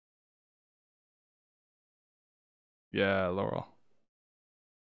 Yeah, Laurel.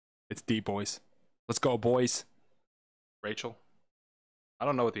 It's D, boys. Let's go, boys. Rachel. I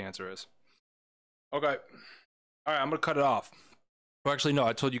don't know what the answer is. Okay. All right, I'm gonna cut it off. Well, actually, no.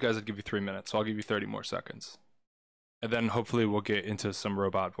 I told you guys I'd give you 3 minutes, so I'll give you 30 more seconds, and then hopefully we'll get into some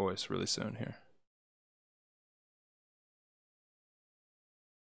robot voice really soon here.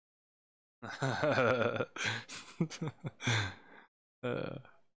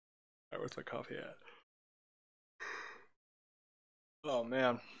 Where's my coffee at? Oh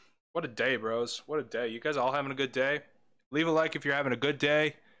man, what a day, bros! What a day! You guys all having a good day? Leave a like if you're having a good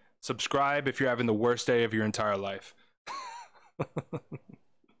day. Subscribe if you're having the worst day of your entire life.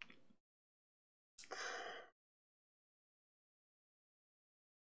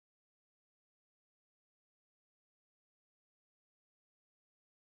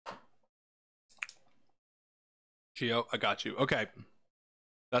 Gio, I got you. Okay,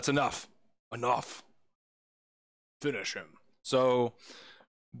 that's enough. Enough. Finish him. So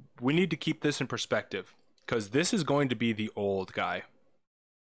we need to keep this in perspective because this is going to be the old guy.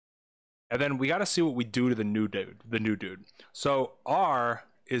 And then we got to see what we do to the new dude. So R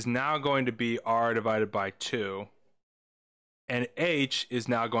is now going to be R divided by 2. And H is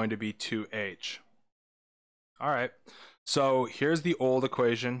now going to be 2H. All right. So here's the old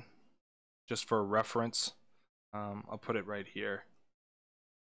equation, just for reference. I'll put it right here.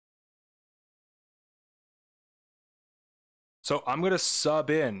 So I'm going to sub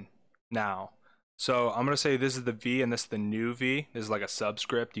in now. So I'm going to say this is the V and this is the new V. This is like a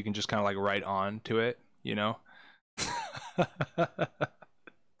subscript. You can just kind of like write on to it, you know?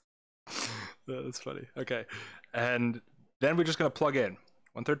 That's funny. Okay. And then we're just going to plug in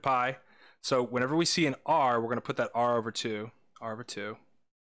 1/3 pi. So whenever we see an R, we're going to put that R over 2. R over 2.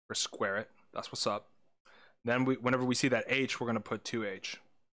 Or square it. That's what's up. Then whenever we see that H, we're going to put 2H.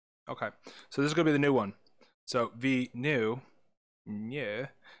 Okay. So this is going to be the new one. So V new, yeah,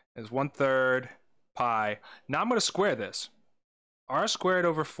 is 1/3 pi. Now I'm going to square this. R squared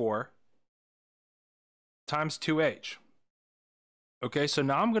over 4 times 2H. Okay, so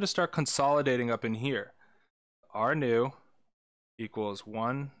now I'm going to start consolidating up in here. R new equals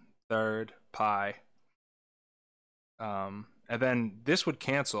 1/3 pi. And then this would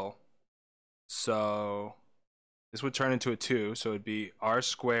cancel. So this would turn into a 2. So it'd be R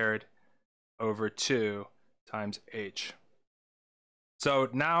squared over 2 times H. So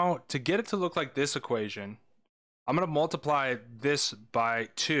now to get it to look like this equation, I'm going to multiply this by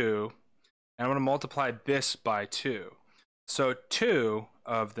 2. And I'm going to multiply this by 2. So 2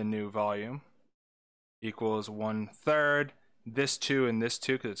 of the new volume equals 1/3. This 2 and this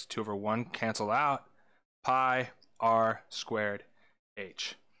 2, because it's 2 over 1, cancel out. Pi R squared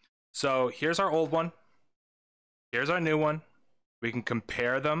H. So here's our old one. Here's our new one. We can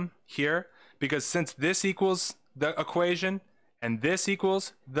compare them here, because since this equals the equation and this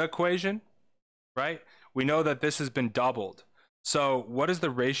equals the equation, right? We know that this has been doubled. So what is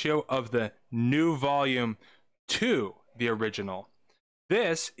the ratio of the new volume to the original?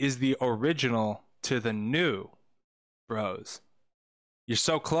 This is the original to the new, bros. You're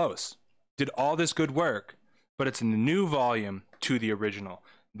so close. Did all this good work, but it's in the new volume to the original.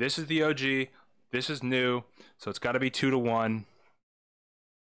 This is the OG, this is new, so it's got to be 2-to-1.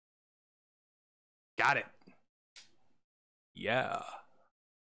 Got it. Yeah.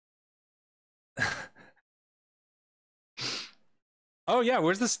 Oh yeah,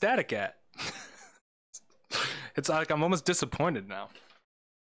 where's the static at? It's like I'm almost disappointed now.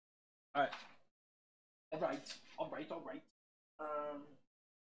 All right. All right. All right. All right. Um.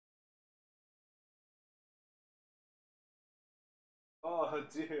 Oh,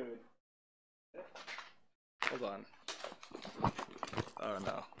 dude. Hold on. Oh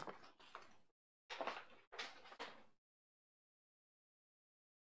no.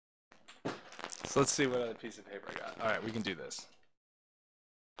 So let's see what other piece of paper I got. All right, we can do this.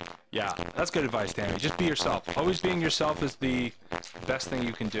 Yeah, that's good advice, Tammy. Just be yourself. Always being yourself is the best thing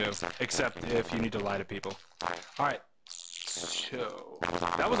you can do, except if you need to lie to people. All right. So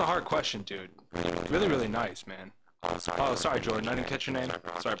that was a hard question, dude. Really, really nice, man. Oh, sorry, Jordan. I didn't catch your name.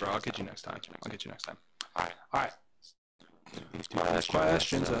 Sorry, bro. I'll get you next time. I'll get you next time. All right. These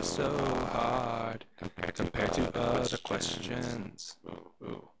questions are so hard compared to other questions.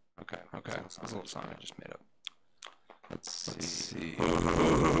 Ooh. Okay. That's a little song I just made up. Let's see.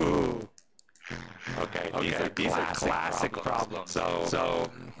 Ooh. Okay, these are classic problems. So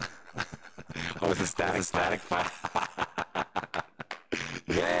what was the static file?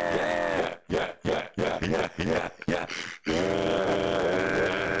 Yeah.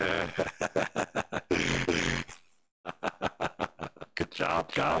 Good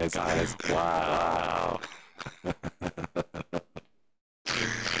job, guys. Wow.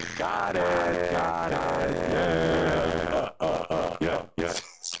 Got it. Yeah.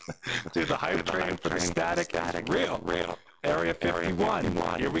 Dude, the hype train for the static is real. Area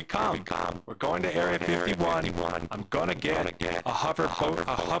 51. Here we come. We're going to Area 51. I'm gonna get a hoverboat.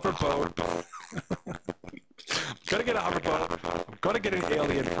 I'm gonna get a hoverboat. I'm gonna get an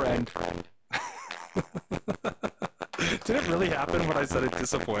alien friend. Did it really happen when I said it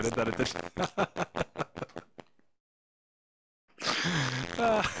disappointed that it did?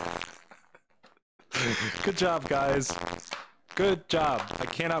 Good job, guys. Good job. I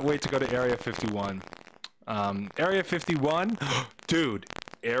cannot wait to go to Area 51. Area 51? Dude,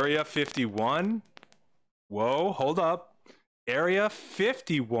 Area 51? Whoa, hold up. Area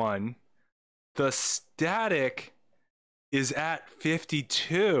 51, the static is at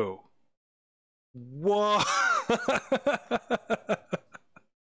 52. Whoa.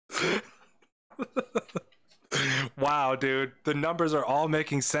 Wow, dude. The numbers are all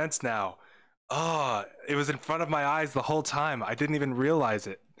making sense now. Oh, it was in front of my eyes the whole time. I didn't even realize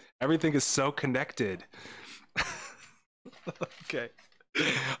it. Everything is so connected. Okay.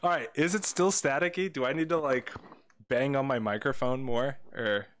 All right. Is it still staticky? Do I need to like bang on my microphone more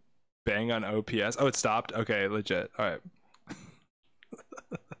or bang on OPS? Oh, it stopped. Okay, legit. All right.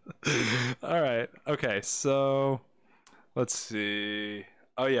 All right. Okay. So let's see.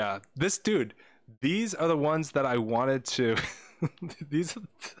 Oh yeah, this dude. These are the ones that I wanted to. these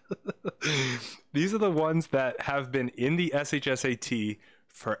these are the ones that have been in the SHSAT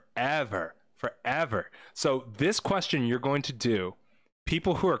forever. So this question you're going to do,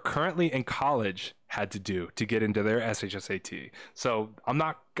 people who are currently in college had to do to get into their SHSAT. So I'm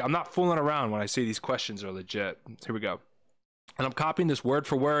not fooling around when I say these questions are legit. Here we go. And I'm copying this word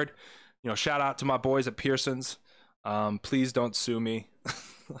for word. Shout out to my boys at Pearson's. Please don't sue me.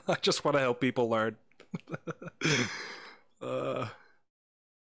 I just want to help people learn.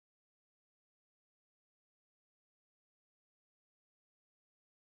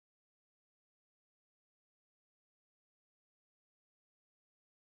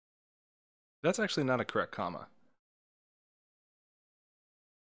 That's actually not a correct comma.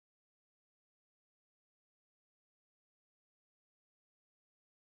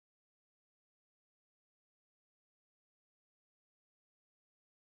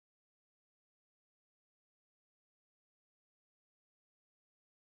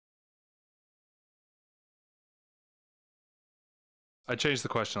 I changed the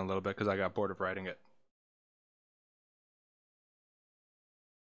question a little bit because I got bored of writing it.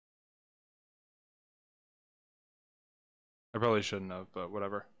 I probably shouldn't have, but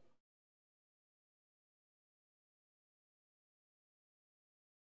whatever.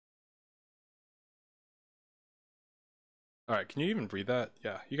 All right, can you even read that?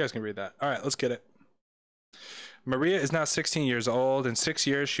 Yeah, you guys can read that. All right, let's get it. Maria is now 16 years old. In 6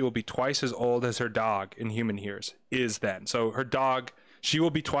 years, she will be twice as old as her dog in human years is then. So her dog, she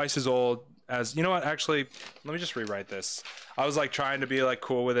will be twice as old as, you know what, actually, let me just rewrite this. I was like trying to be like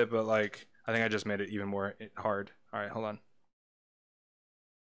cool with it, but like, I think I just made it even more hard. All right, hold on.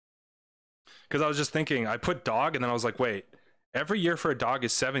 Because I was just thinking, I put dog and then I was like, wait, every year for a dog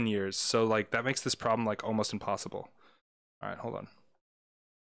is 7 years. So like that makes this problem like almost impossible. All right, hold on.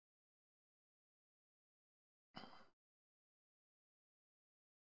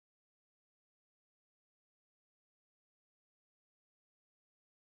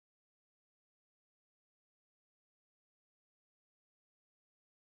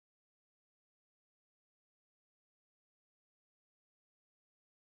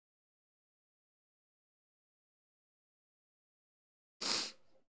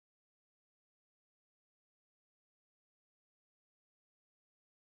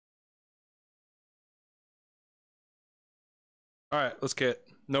 All right, let's get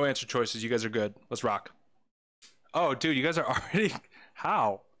no answer choices. You guys are good. Let's rock. Oh, dude, you guys are already.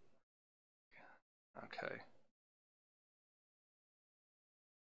 How? Okay.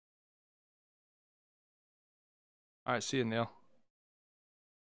 All right, see you, Neil.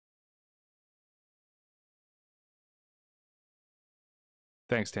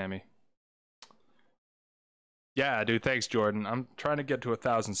 Thanks, Tammy. Yeah, dude. Thanks, Jordan. I'm trying to get to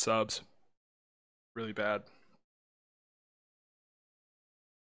 1,000 subs. Really bad.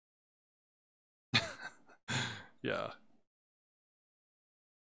 Yeah.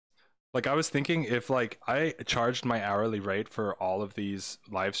 Like I was thinking if like I charged my hourly rate for all of these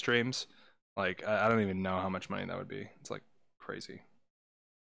live streams, like I don't even know how much money that would be. It's like crazy.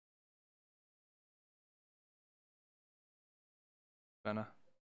 Venna.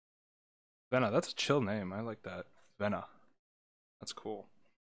 Venna, that's a chill name. I like that. Venna. That's cool.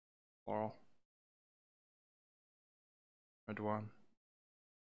 Laurel. Redouan.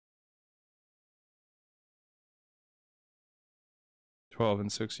 12 in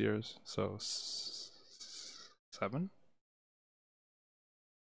 6 years. So 7?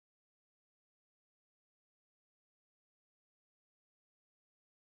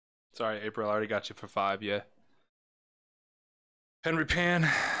 Sorry, April, I already got you for 5, yeah. Henry Pan.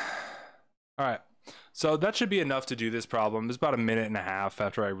 Alright. So that should be enough to do this problem. It's about a minute and a half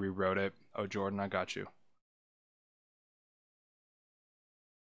after I rewrote it. Oh, Jordan, I got you.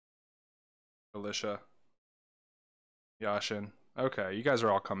 Alicia. Yashin. Okay, you guys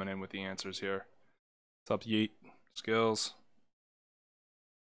are all coming in with the answers here. What's up, Yeet? Skills.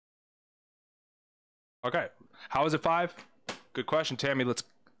 Okay, how is it 5? Good question, Tammy. Let's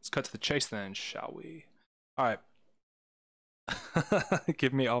cut to the chase then, shall we? All right.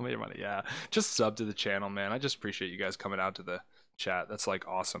 Give me all your money. Yeah, just sub to the channel, man. I just appreciate you guys coming out to the chat. That's like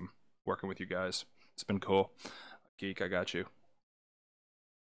awesome working with you guys. It's been cool. Geek, I got you.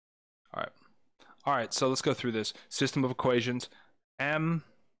 All right. All right, so let's go through this system of equations. M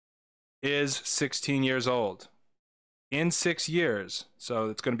is 16 years old. In 6 years, so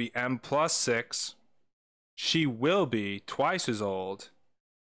it's going to be M plus 6. She will be twice as old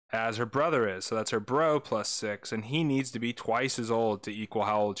as her brother is. So that's her bro plus 6, and he needs to be twice as old to equal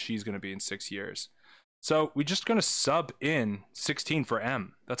how old she's going to be in 6 years. So we're just going to sub in 16 for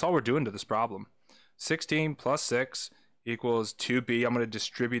M. That's all we're doing to this problem. 16 plus 6 equals 2B. I'm going to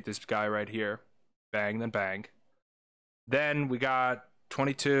distribute this guy right here. Bang, then bang. Then we got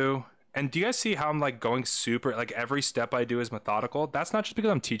 22. And do you guys see how I'm like going super, like every step I do is methodical? That's not just because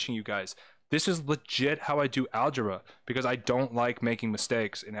I'm teaching you guys. This is legit how I do algebra because I don't like making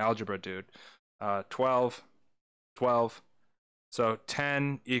mistakes in algebra, dude. 12, 12. So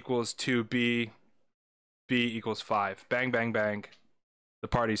 10 equals 2B, B equals 5. Bang, bang, bang. The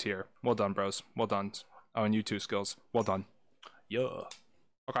party's here. Well done, bros. Well done. Oh, and you too, skills. Well done. Yeah.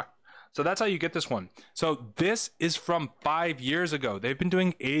 Okay. So that's how you get this one. So this is from 5 years ago. They've been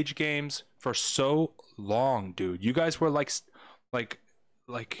doing age games for so long, dude. You guys were like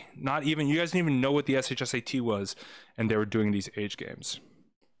not even, you guys didn't even know what the SHSAT was, and they were doing these age games.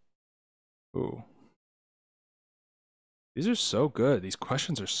 Ooh. These are so good. These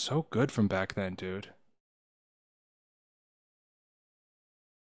questions are so good from back then, dude.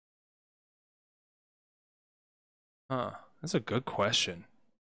 Huh. That's a good question.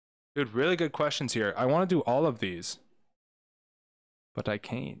 Dude, really good questions here. I want to do all of these, but I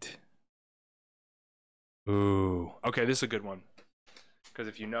can't. Ooh. Okay, this is a good one. Because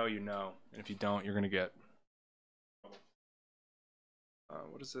if you know, you know. And if you don't, you're going to get...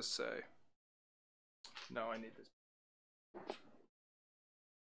 what does this say? No, I need this.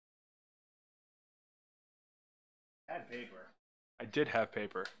 I had paper. I did have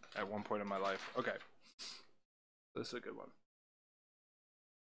paper at one point in my life. Okay. This is a good one.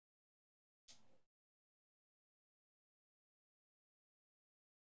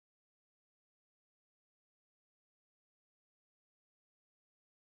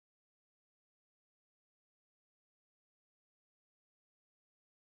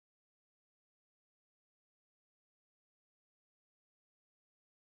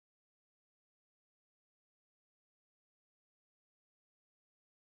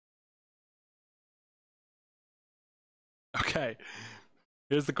 Okay.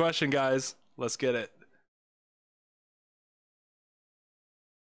 Here's the question, guys. Let's get it.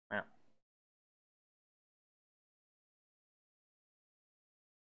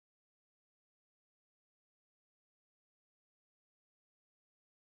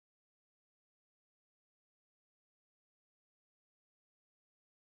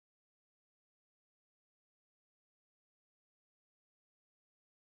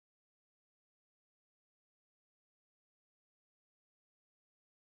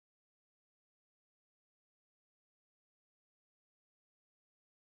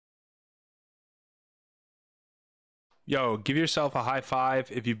 Yo, give yourself a high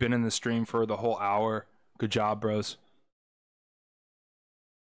five if you've been in the stream for the whole hour. Good job, bros.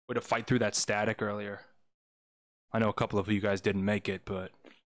 Way to fight through that static earlier. I know a couple of you guys didn't make it, but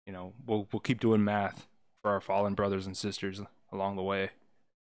you know, we'll keep doing math for our fallen brothers and sisters along the way.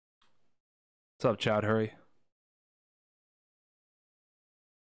 What's up, Chad? Hurry.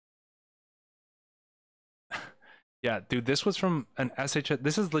 Yeah, dude, this was from an SHS.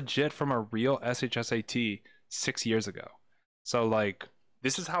 This is legit from a real SHSAT 6 years ago. So like,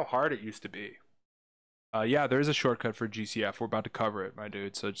 this is how hard it used to be. Yeah, there is a shortcut for GCF. We're about to cover it, my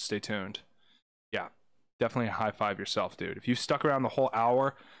dude. So just stay tuned. Yeah, definitely a high five yourself, dude. If you stuck around the whole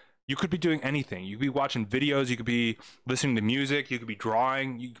hour, you could be doing anything. You could be watching videos. You could be listening to music. You could be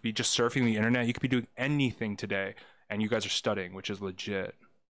drawing. You could be just surfing the internet. You could be doing anything today, and you guys are studying, which is legit.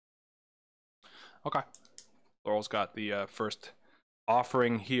 Okay. Laurel's got the first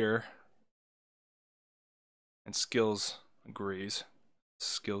offering here. And Skills agrees.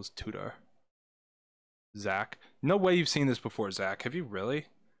 Skills tutor. Zach. No way you've seen this before, Zach. Have you really?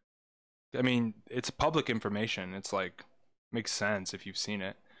 I mean, it's public information. It's like, makes sense if you've seen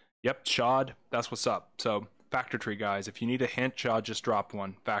it. Yep, Shad, that's what's up. So, factor tree, guys. If you need a hint, Shad just dropped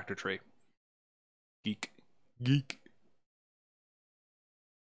one. Factor tree. Geek. Geek.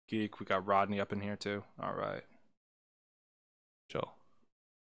 Geek. We got Rodney up in here, too. All right. Chill.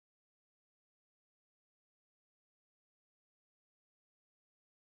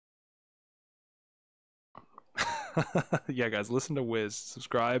 Yeah, guys, listen to Wiz,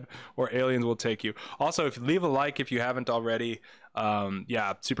 subscribe, or aliens will take you. Also, if you leave a like if you haven't already,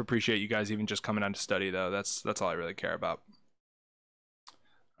 yeah, super appreciate you guys even just coming on to study though. That's all I really care about.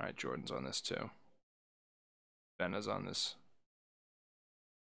 All right, Jordan's on this too. Ben is on this.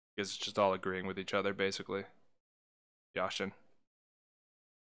 Because it's just all agreeing with each other basically. Yashin.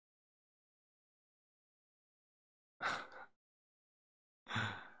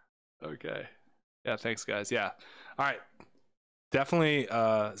 Okay. Yeah, thanks guys. Yeah. All right. Definitely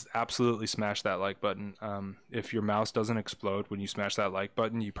absolutely smash that like button. If your mouse doesn't explode when you smash that like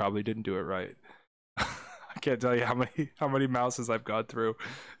button, you probably didn't do it right. I can't tell you how many mouses I've gone through.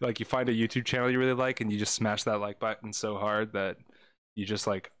 Like you find a YouTube channel you really like and you just smash that like button so hard that you just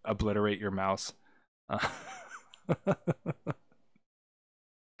like obliterate your mouse.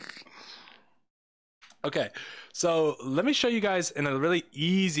 Okay, so let me show you guys in a really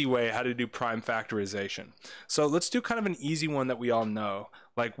easy way how to do prime factorization. So let's do kind of an easy one that we all know.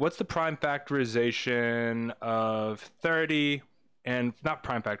 Like, what's the prime factorization of 30 and not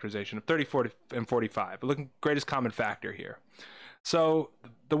prime factorization of 30, 40, and 45? We're looking at greatest common factor here. So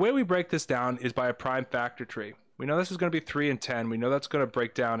the way we break this down is by a prime factor tree. We know this is going to be 3 and 10. We know that's going to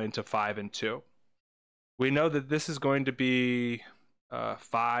break down into 5 and 2. We know that this is going to be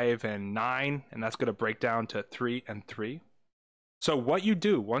 5 and 9, and that's going to break down to 3 and 3. So what you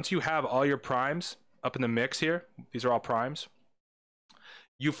do, once you have all your primes up in the mix here, these are all primes,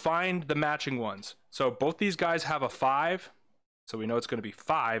 you find the matching ones. So both these guys have a 5, so we know it's going to be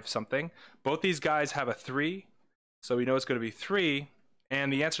 5 something. Both these guys have a 3, so we know it's going to be 3,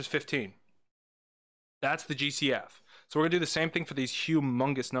 and the answer is 15. That's the GCF. So we're going to do the same thing for these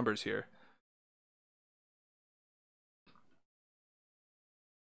humongous numbers here.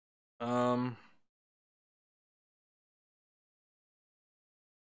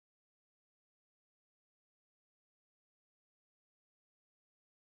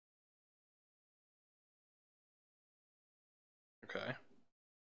 Okay.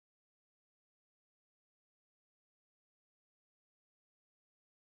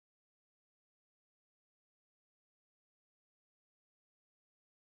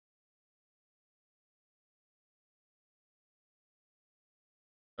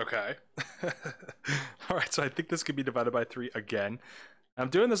 Okay. All right, so I think this could be divided by 3 again. I'm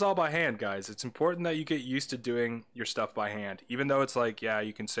doing this all by hand, guys. It's important that you get used to doing your stuff by hand. Even though it's like, yeah,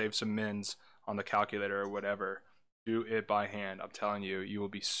 you can save some mins on the calculator or whatever. Do it by hand. I'm telling you, you will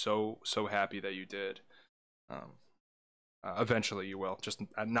be so happy that you did. Eventually you will, just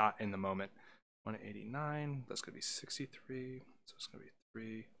not in the moment. 189, that's going to be 63. So it's going to be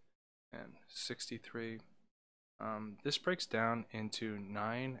 3 and 63. This breaks down into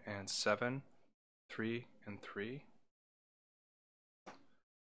 9 and 7, 3 and 3.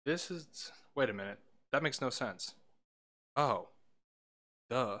 This is, wait a minute, that makes no sense. Oh,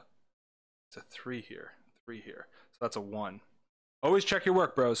 duh. It's a 3 here, 3 here. So that's a 1. Always check your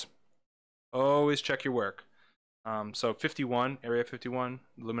work, bros. Always check your work. So 51, area 51,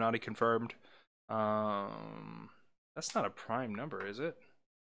 Illuminati confirmed. That's not a prime number, is it?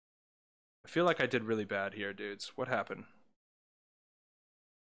 I feel like I did really bad here, dudes. What happened?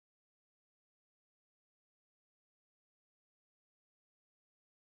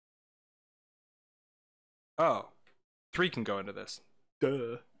 Oh, 3 can go into this.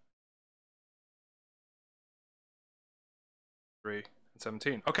 Duh. 3 and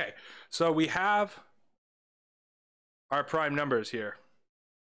 17. Okay, so we have our prime numbers here.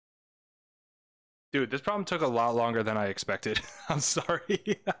 Dude, this problem took a lot longer than I expected. I'm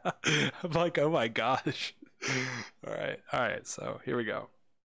sorry. I'm like, oh my gosh. All right. So here we go.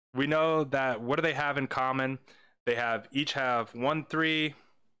 We know that what do they have in common? They each have 1 3,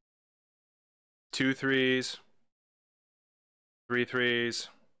 2 3s, 3 3s. It's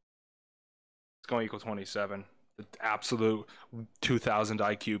going to equal 27. The absolute 2,000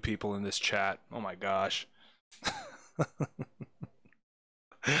 IQ people in this chat. Oh my gosh.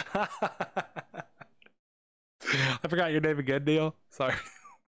 I forgot your name again, Neil. Sorry.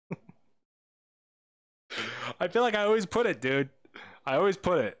 I feel like I always put it, dude. I always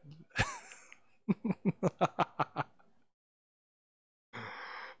put it.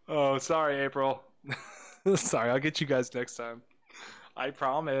 Oh, sorry, April. Sorry, I'll get you guys next time. I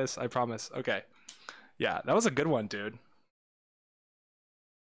promise. I promise. Okay. Yeah, that was a good one, dude.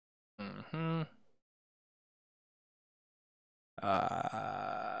 Mm-hmm.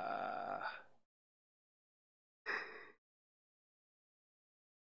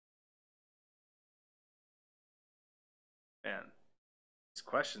 Man, these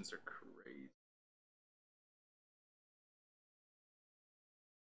questions are crazy.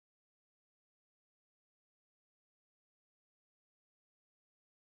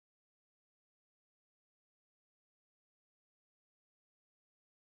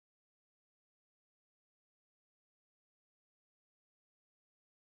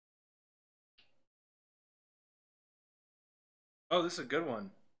 Oh, this is a good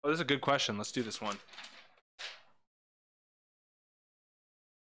one. Oh, this is a good question. Let's do this one.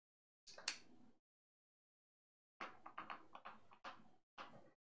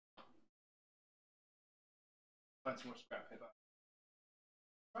 Find some more scrap paper.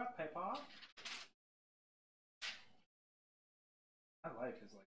 Scrap paper? My life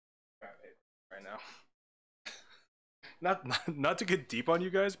is like scrap paper right now. Not to get deep on you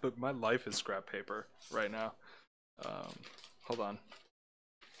guys, but my life is scrap paper right now. Hold on.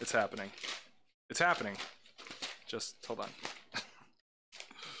 It's happening. It's happening. Just hold on.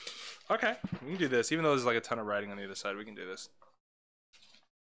 Okay, we can do this. Even though there's like a ton of writing on the other side, we can do this.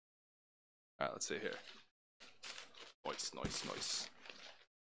 All right, let's see here. Noise.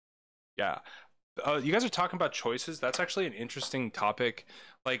 Yeah. You guys are talking about choices. That's actually an interesting topic.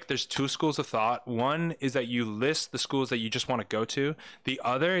 Like, there's 2 schools of thought. One is that you list the schools that you just want to go to. The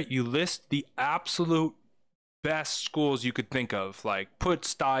other, you list the absolute best schools you could think of. Like, put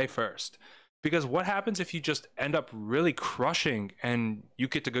STI first. Because what happens if you just end up really crushing and you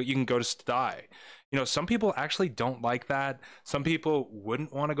can go to STI? You know, some people actually don't like that. Some people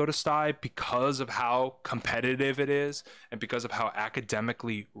wouldn't want to go to STI because of how competitive it is and because of how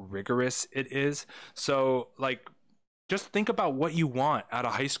academically rigorous it is. So, like, just think about what you want out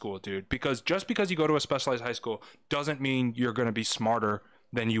of high school, dude. Because just because you go to a specialized high school doesn't mean you're going to be smarter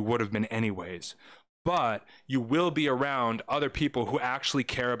than you would have been anyways. But you will be around other people who actually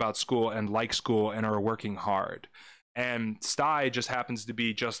care about school and like school and are working hard. And STI just happens to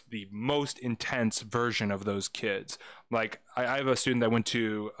be just the most intense version of those kids. Like, I have a student that went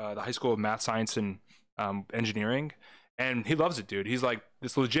to the High School of Math, Science, and Engineering, and he loves it, dude. He's like,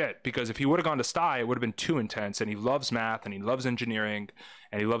 it's legit, because if he would have gone to STI, it would have been too intense, and he loves math, and he loves engineering,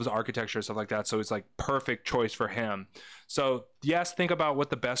 and he loves architecture and stuff like that, so it's like perfect choice for him. So yes, think about what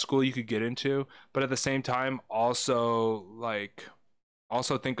the best school you could get into, but at the same time, also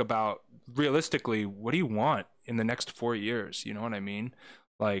think about realistically, what do you want in the next 4 years? You know what I mean?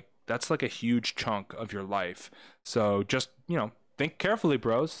 Like, that's like a huge chunk of your life. So just, think carefully,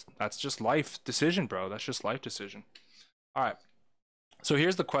 bros. That's just life decision, bro. That's just life decision. All right. So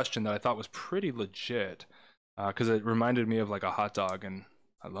here's the question that I thought was pretty legit, because it reminded me of like a hot dog, and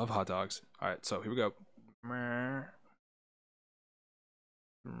I love hot dogs. All right, so here we go.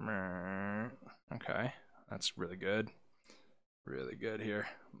 Okay, that's really good. Really good here.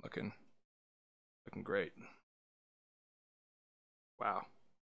 Looking great. Wow,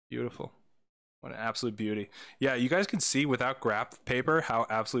 beautiful. What an absolute beauty. Yeah, you guys can see without graph paper how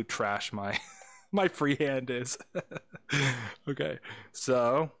absolute trash my my freehand is. Okay,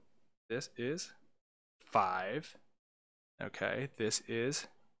 so this is 5. Okay, this is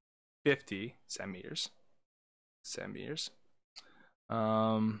 50 centimeters.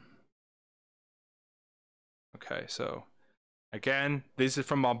 Okay, so again, this is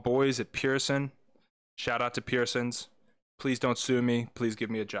from my boys at Pearson. Shout out to Pearsons. Please don't sue me. Please give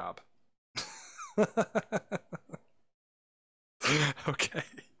me a job. Okay.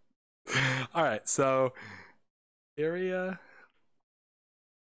 All right, so area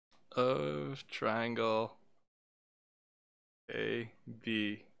of triangle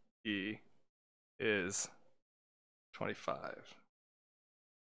ABE is 25.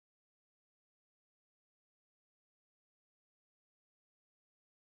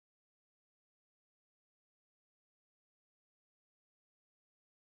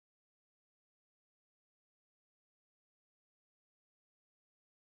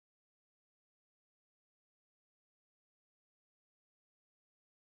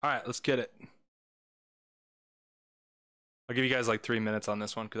 All right, let's get it. I'll give you guys like 3 minutes on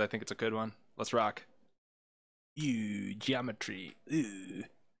this one because I think it's a good one. Let's rock. Ew, geometry. Ew.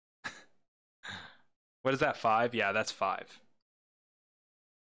 What is that, 5? Yeah, that's 5.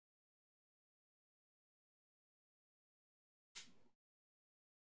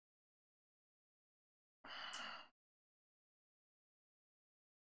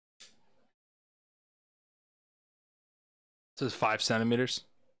 This is 5 centimeters.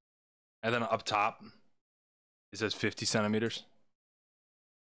 And then up top, it says 50 centimeters.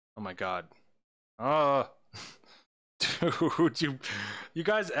 Oh my god. Oh. Dude, you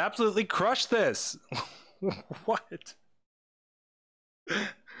guys absolutely crushed this. What?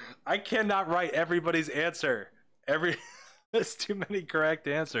 I cannot write everybody's answer. There's too many correct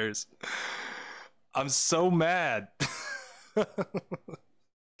answers. I'm so mad.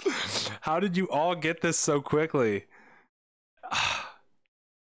 How did you all get this so quickly?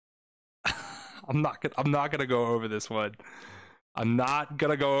 I'm not gonna go over this one. I'm not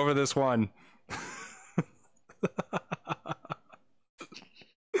gonna go over this one.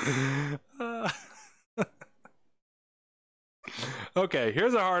 Okay,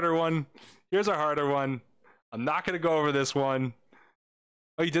 here's a harder one. Here's a harder one. I'm not gonna go over this one.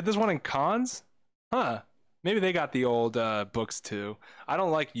 Oh, you did this one in cons? Huh. Maybe they got the old books too. I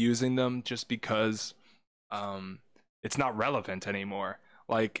don't like using them just because it's not relevant anymore.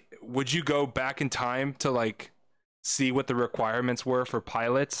 Like, would you go back in time to like see what the requirements were for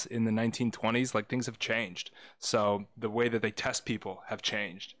pilots in the 1920s? Like, things have changed. So the way that they test people have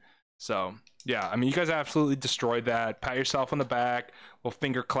changed. So yeah, I mean, you guys absolutely destroyed that. Pat yourself on the back. Little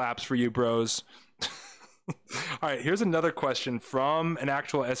finger claps for you, bros. All right, here's another question from an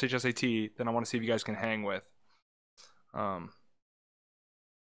actual SHSAT that I want to see if you guys can hang with.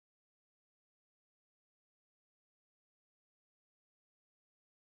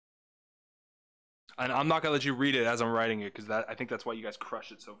 And I'm not gonna let you read it as I'm writing it because I think that's why you guys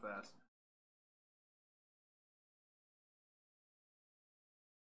crush it so fast.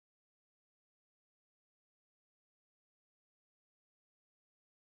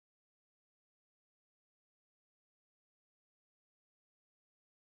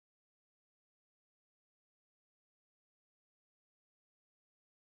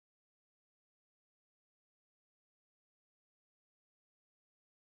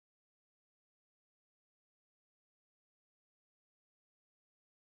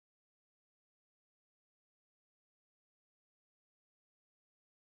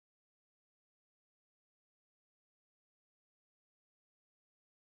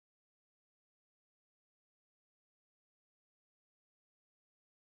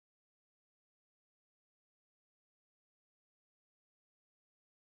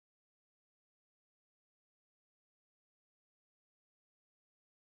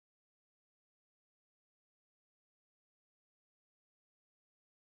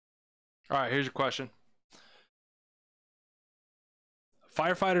 All right, here's your question.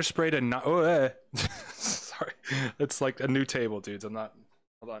 Firefighter sprayed sorry, it's like a new table, dudes. Hold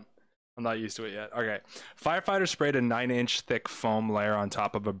on. I'm not used to it yet. Okay. Firefighter sprayed a 9-inch thick foam layer on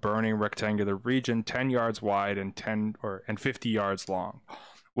top of a burning rectangular region 10 yards wide and 50 yards long.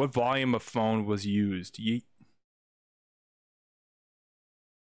 What volume of foam was used? Yeet.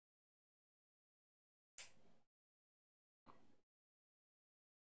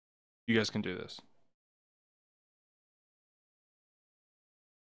 You guys can do this.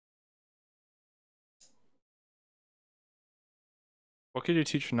 What could your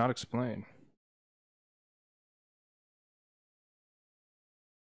teacher not explain?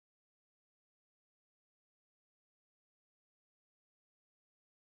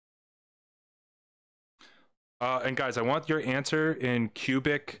 And guys, I want your answer in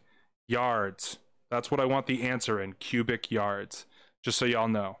cubic yards. That's what I want the answer in, cubic yards. Just so y'all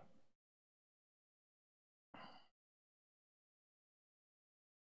know.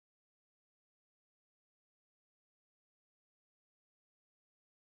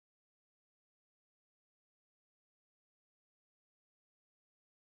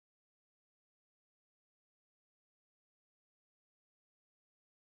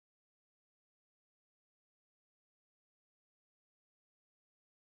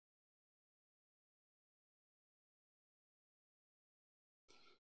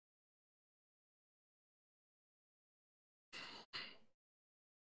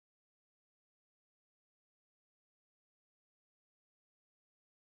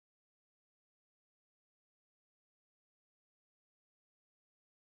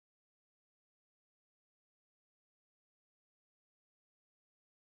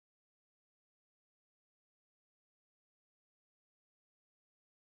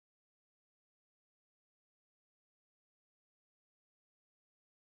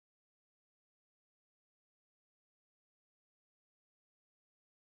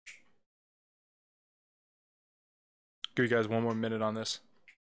 Give you guys one more minute on this.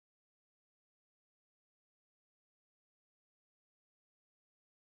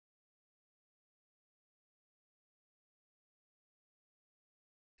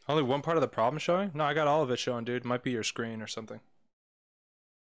 Only one part of the problem showing? No, I got all of it showing, dude. Might be your screen or something.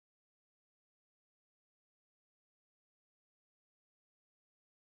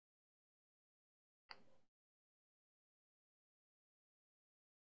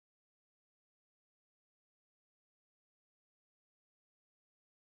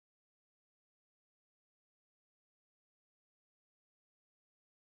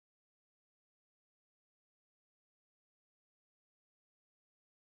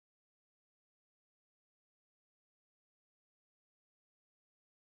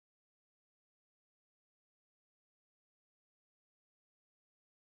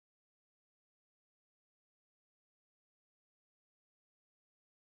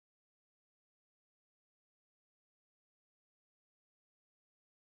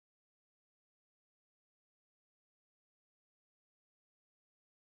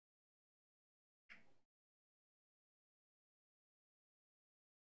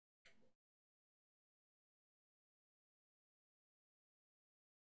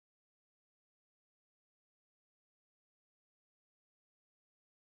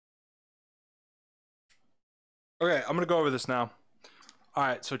 Okay, I'm gonna go over this now. All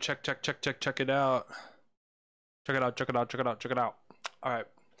right, so check it out. Check it out. All right,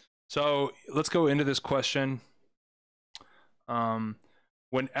 so let's go into this question.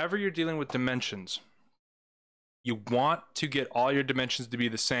 Whenever you're dealing with dimensions, you want to get all your dimensions to be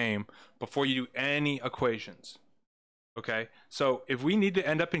the same before you do any equations. Okay, so if we need to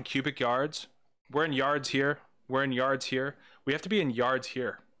end up in cubic yards, we're in yards here, we're in yards here, we have to be in yards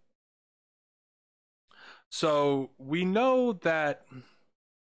here. So we know that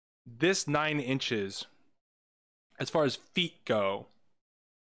this 9 inches, as far as feet go,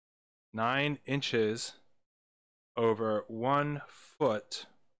 9 inches over 1 foot,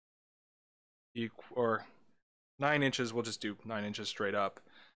 or 9 inches, we'll just do 9 inches straight up.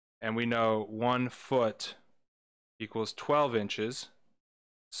 And we know 1 foot equals 12 inches.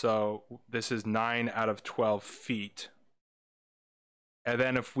 So this is 9 out of 12 feet. And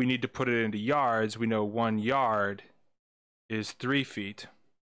then if we need to put it into yards, we know 1 yard is 3 feet.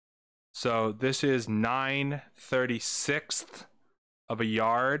 So this is 9/36 of a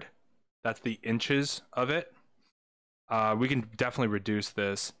yard. That's the inches of it. We can definitely reduce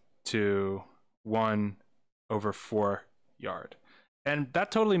this to 1/4 yard. And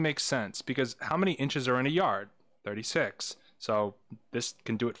that totally makes sense, because how many inches are in a yard? 36. So this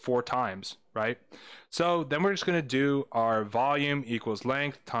can do it 4 times, right? So then we're just going to do our volume equals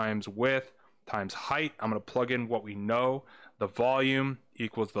length times width times height. I'm going to plug in what we know. The volume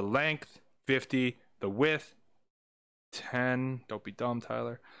equals the length, 50, the width, 10. Don't be dumb,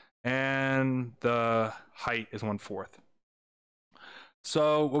 Tyler. And the height is 1/4.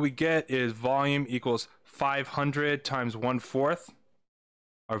 So what we get is volume equals 500 times 1/4.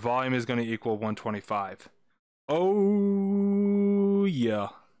 Our volume is going to equal 125. Oh, yeah.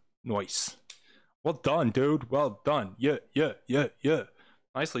 Nice. Well done, dude. Well done. Yeah.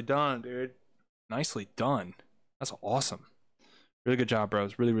 Nicely done, dude. Nicely done. That's awesome. Really good job,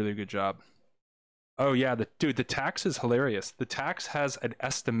 bros. Really good job. Oh, yeah. The tax is hilarious. The tax has an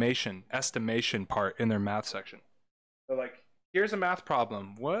estimation part in their math section. So, like, here's a math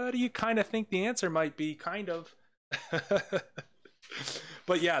problem. What do you kind of think the answer might be? Kind of.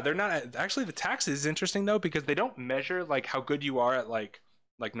 But yeah, they're not actually. The tax is interesting though, because they don't measure like how good you are at like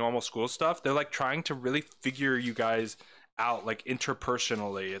normal school stuff. They're like trying to really figure you guys out like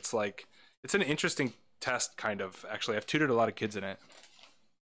interpersonally. It's like, it's an interesting test kind of. Actually, I've tutored a lot of kids in it.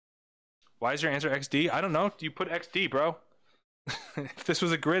 Why is your answer XD? I don't know. Do you put XD, bro? If this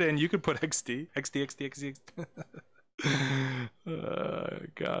was a grid in, you could put XD. XD.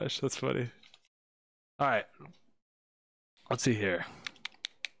 Gosh, that's funny. All right. Let's see here.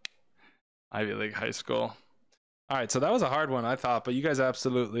 Ivy League high school. All right, so that was a hard one, I thought, but you guys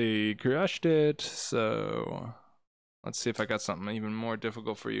absolutely crushed it. So let's see if I got something even more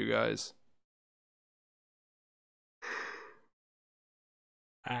difficult for you guys.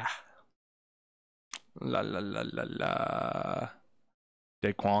 La.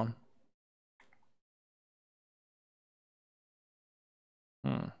 Daquan.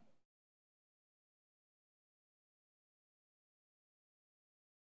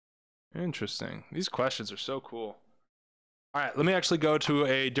 Interesting. These questions are so cool. All right, let me actually go to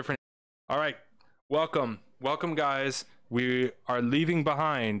a different. All right, welcome guys. We are leaving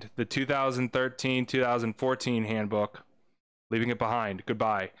behind the 2013-2014 handbook. Leaving it behind.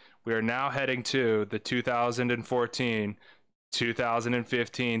 Goodbye. We are now heading to the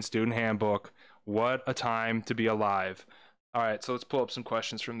 2014-2015 student handbook. What a time to be alive. All right, so let's pull up some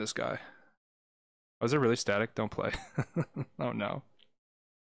questions from this guy. Was it really static? Don't play. Oh no.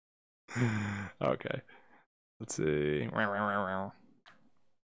 Okay. Let's see.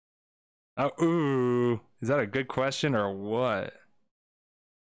 Oh, ooh. Is that a good question or what?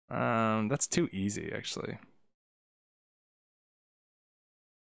 That's too easy, actually.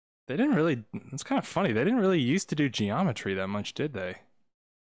 They didn't really, it's kind of funny. They didn't really used to do geometry that much, did they?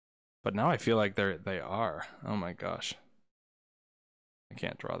 But now I feel like they are. Oh my gosh. I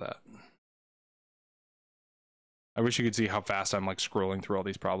can't draw that. I wish you could see how fast I'm like scrolling through all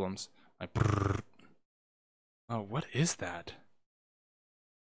these problems. Like, oh, what is that?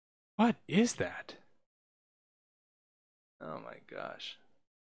 What is that? Oh my gosh.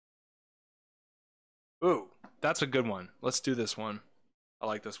 Ooh, that's a good one. Let's do this one. I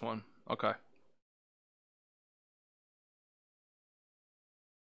like this one. Okay.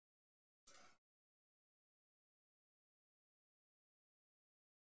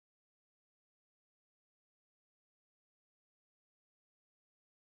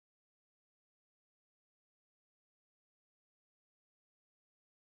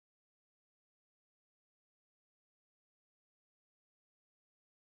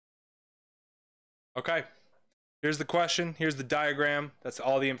 Okay. Here's the question. Here's the diagram. That's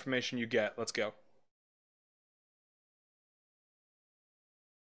all the information you get. Let's go.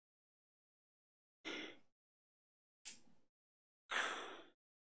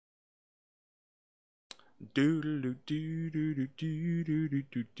 Do do do do do do do do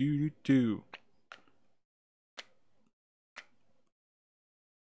do do do.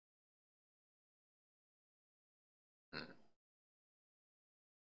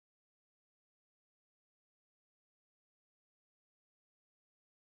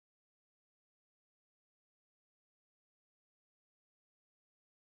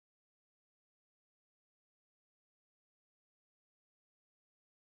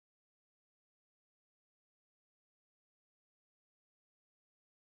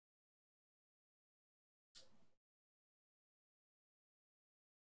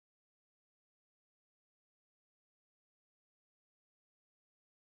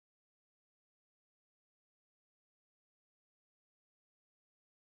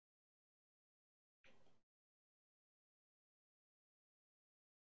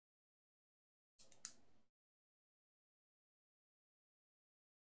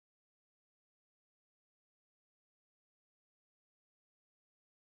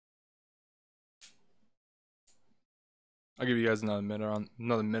 I'll give you guys another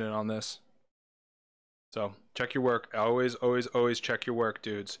minute on this. So check your work. Always check your work,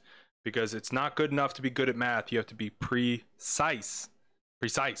 dudes, because it's not good enough to be good at math. You have to be precise.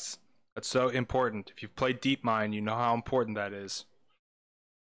 Precise. That's so important. If you've played DeepMind, you know how important that is.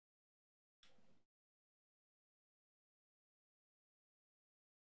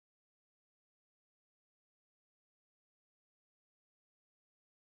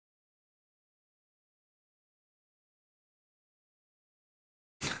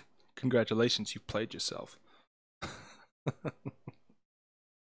 Congratulations, you played yourself.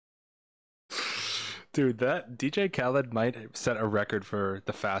 Dude, that DJ Khaled might set a record for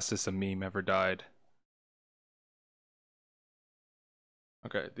the fastest a meme ever died.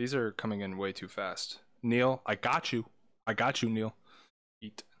 Okay, these are coming in way too fast. Neil, I got you. I got you, Neil.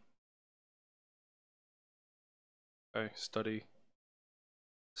 Eat. Okay, study.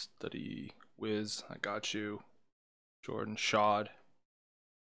 Wiz, I got you. Jordan, Shad.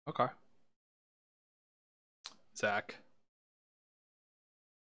 Okay. Zach.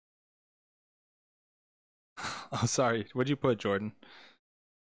 Oh, sorry. What'd you put, Jordan?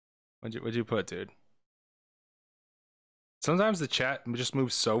 What'd you put, dude? Sometimes the chat just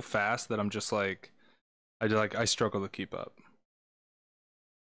moves so fast that I'm just like, I struggle to keep up.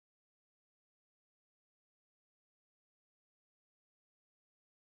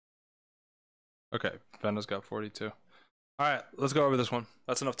 Okay, Vendo's got 42. All right, let's go over this one.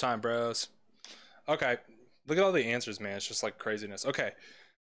 That's enough time, bros. Okay, look at all the answers, man. It's just like craziness. Okay,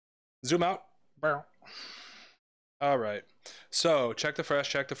 zoom out. All right, so check the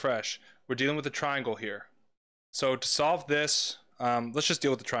fresh. We're dealing with a triangle here. So to solve this, let's just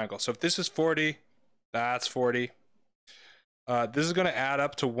deal with the triangle. So if this is 40, that's 40. This is going to add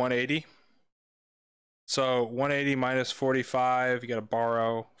up to 180. So 180 minus 45, you got to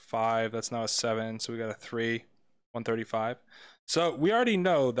borrow 5. That's now a 7. So we got a 3, 135. So we already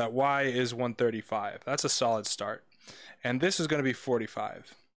know that y is 135. That's a solid start. And this is going to be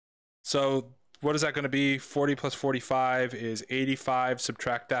 45. So what is that going to be? 40 plus 45 is 85.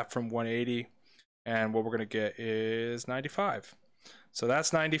 Subtract that from 180. And what we're going to get is 95. So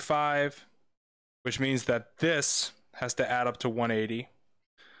that's 95, which means that this has to add up to 180.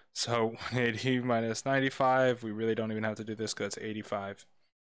 So 180 minus 95, we really don't even have to do this because it's 85.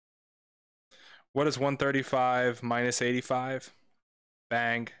 What is 135 minus 85?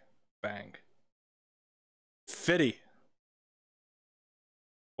 Bang, bang. 50.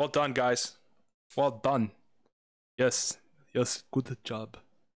 Well done, guys. Well done. Yes, yes, good job.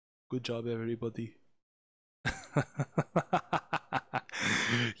 Good job, everybody.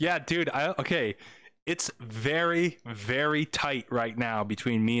 Yeah, dude, okay. It's very, very tight right now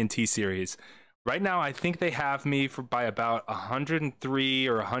between me and T-Series. Right now, I think they have me by about 103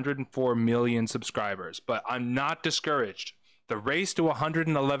 or 104 million subscribers, but I'm not discouraged. The race to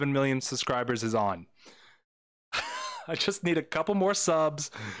 111 million subscribers is on. I just need a couple more subs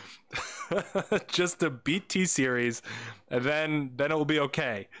just to beat T-Series, and then it will be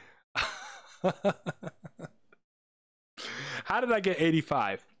okay. How did I get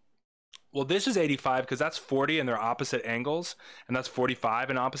 85? Well, this is 85 because that's 40 and they're opposite angles, and that's 45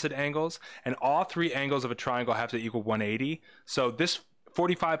 in opposite angles, and all three angles of a triangle have to equal 180. So this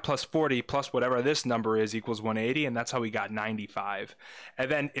 45 plus 40 plus whatever this number is equals 180, and that's how we got 95.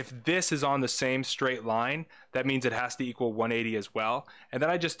 And then if this is on the same straight line, that means it has to equal 180 as well. And then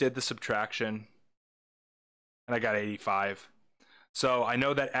I just did the subtraction, and I got 85. So I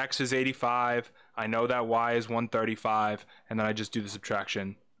know that X is 85, I know that Y is 135, and then I just do the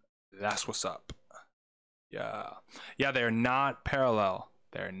subtraction. That's what's up. Yeah. Yeah, they're not parallel.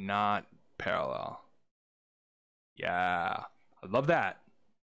 They're not parallel. Yeah. I love that.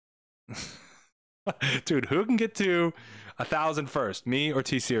 Dude, who can get to 1,000 first? Me or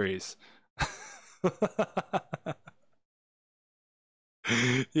T-Series?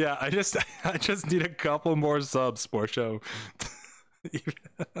 Yeah, I just need a couple more subs, Sport Show.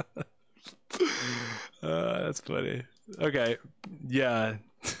 That's funny. Okay. Yeah.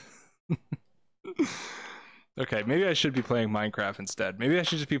 Okay, maybe I should be playing Minecraft instead. Maybe I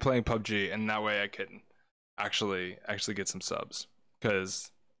should just be playing PUBG, and that way I can actually get some subs,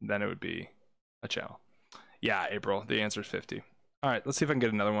 because then it would be a channel. Yeah, April. The answer is 50. All right, let's see if I can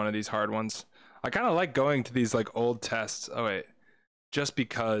get another one of these hard ones. I kind of like going to these like old tests. Oh wait, just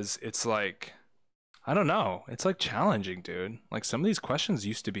because it's like, I don't know, it's like challenging, dude. Like some of these questions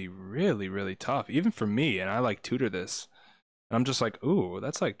used to be really, really tough, even for me, and I like tutor this. And I'm just like, ooh,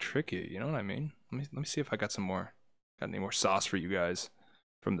 that's like tricky. You know what I mean? Let me see if I got any more sauce for you guys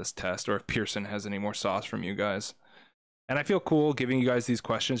from this test, or if Pearson has any more sauce from you guys. And I feel cool giving you guys these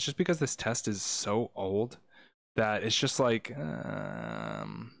questions just because this test is so old that it's just like,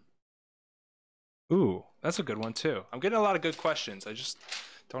 ooh, that's a good one too. I'm getting a lot of good questions. I just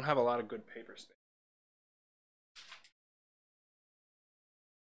don't have a lot of good paper space.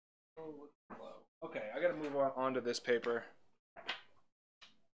 Okay, I gotta move on to this paper.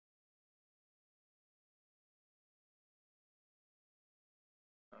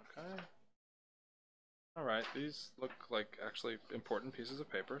 Okay. All right, these look like actually important pieces of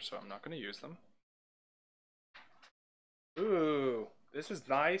paper, so I'm not going to use them. Ooh, this is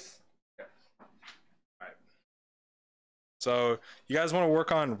nice. Okay. All right. So you guys want to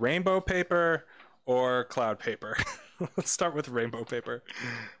work on rainbow paper or cloud paper? Let's start with rainbow paper,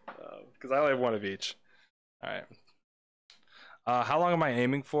 because I only have one of each. All right. How long am I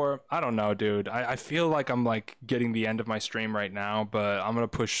aiming for? I don't know, dude. I feel like I'm like getting the end of my stream right now, but I'm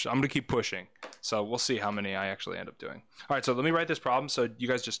gonna keep pushing. So we'll see how many I actually end up doing. All right, so let me write this problem so you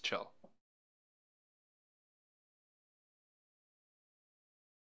guys just chill.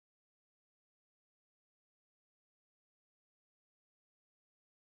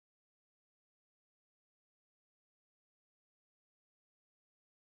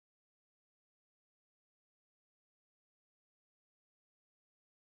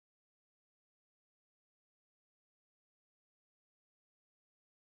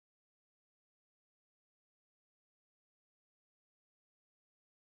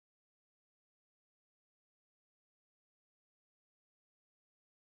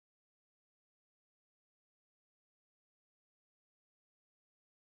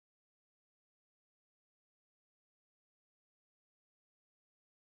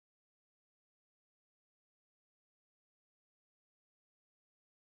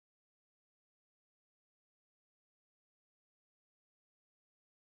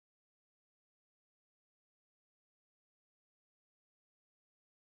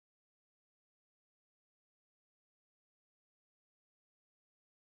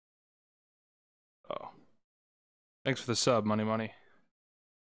 Oh, thanks for the sub, money.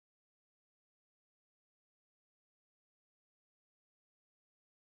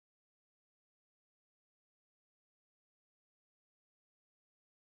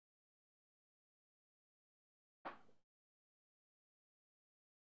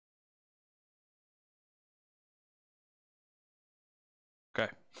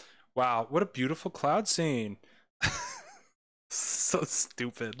 Wow, what a beautiful cloud scene. So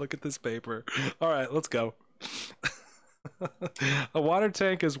stupid. Look at this paper. All right, let's go. A water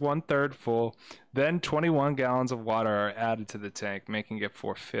tank is 1/3 full. Then 21 gallons of water are added to the tank, making it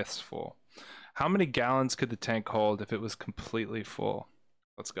 4/5 full. How many gallons could the tank hold if it was completely full?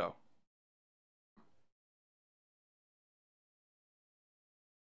 Let's go.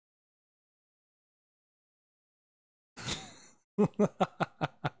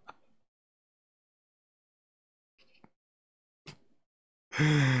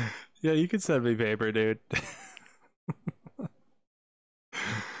 Yeah, you can send me paper, dude.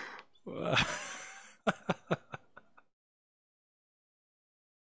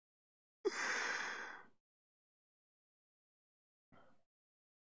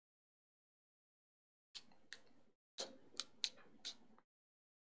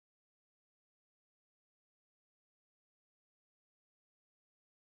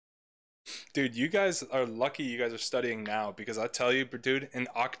 Dude, you guys are lucky you guys are studying now because I tell you, dude, in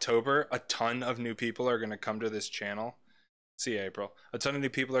October, a ton of new people are going to come to this channel. See you, April. A ton of new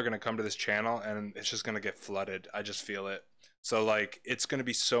people are going to come to this channel and it's just going to get flooded. I just feel it. So, like, it's going to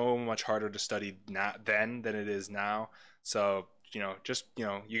be so much harder to study then than it is now. So, just,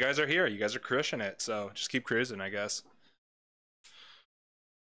 you guys are here. You guys are crushing it. So, just keep cruising, I guess.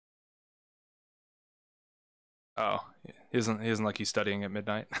 Oh, he isn't like he's studying at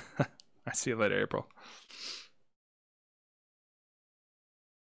midnight. I see you later, April.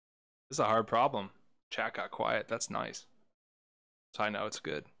 This is a hard problem. Chat got quiet. That's nice. So I know it's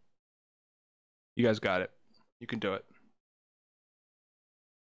good. You guys got it. You can do it.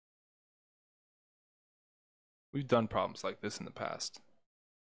 We've done problems like this in the past.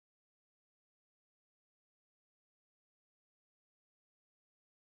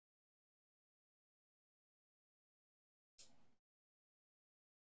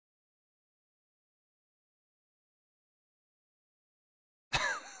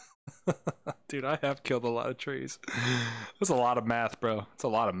 Dude, I have killed a lot of trees. That's a lot of math, bro. It's a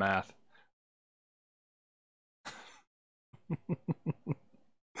lot of math.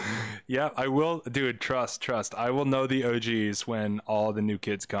 Yeah, I will. Dude, trust. I will know the OGs when all the new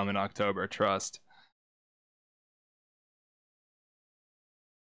kids come in October. Trust.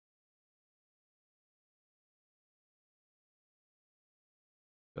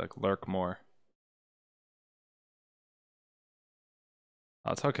 Like, lurk more.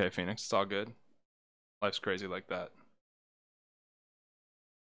 Oh, it's okay, Phoenix. It's all good. Life's crazy like that.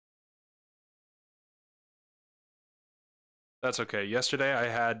 That's okay. Yesterday, I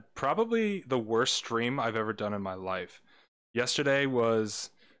had probably the worst stream I've ever done in my life. Yesterday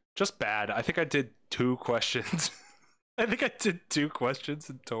was just bad. I think I did 2 questions. I think I did 2 questions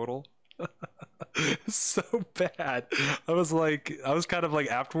in total. So bad. I was kind of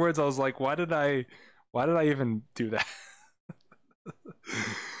like afterwards, I was like, why did I even do that?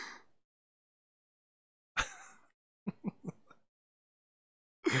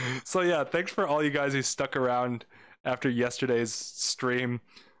 So yeah, thanks for all you guys who stuck around after yesterday's stream.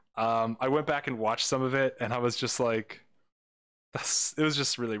 I went back and watched some of it, and I was just like, it was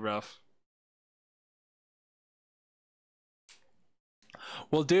just really rough.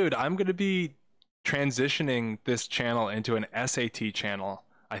 Well, dude, I'm gonna be transitioning this channel into an SAT channel,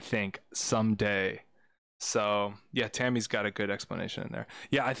 I think, someday. So yeah, Tammy's got a good explanation in there.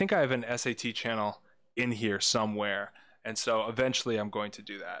 Yeah, I think I have an SAT channel in here somewhere, and so eventually I'm going to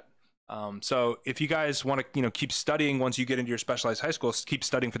do that. So if you guys want to, keep studying once you get into your specialized high school, keep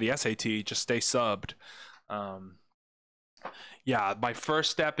studying for the SAT. Just stay subbed. Um, yeah, my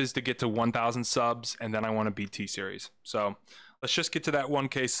first step is to get to 1,000 subs, and then I want to beat T Series. So let's just get to that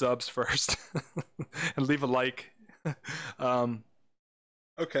 1K subs first, and leave a like. um,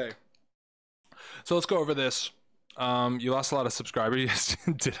 okay. So let's go over this. You lost a lot of subscribers.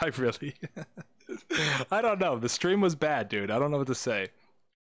 Did I really? I don't know. The stream was bad, dude. I don't know what to say.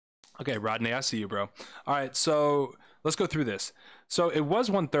 Okay, Rodney, I see you, bro. All right, so let's go through this. So it was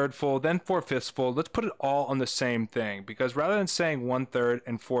 1/3 full, then 4/5 full. Let's put it all on the same thing because rather than saying 1/3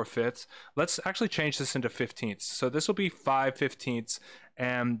 and 4/5, let's actually change this into 15ths. So this will be 5/15ths,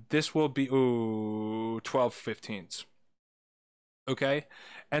 and this will be 12/15ths. Okay,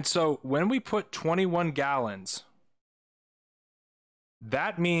 and so when we put 21 gallons,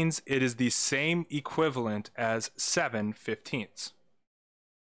 that means it is the same equivalent as 7/15ths.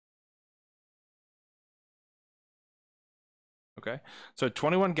 Okay, so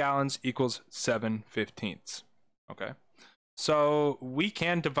 21 gallons equals 7/15ths. Okay, so we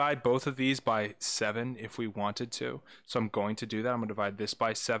can divide both of these by 7 if we wanted to. So I'm going to do that. I'm going to divide this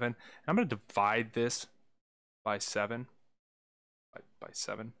by 7. And I'm going to divide this by 7. By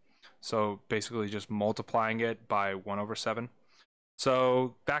 7. So basically just multiplying it by 1/7.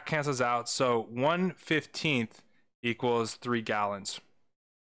 So that cancels out. So 1/15 equals 3 gallons.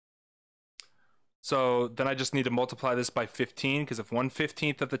 So then I just need to multiply this by 15, because if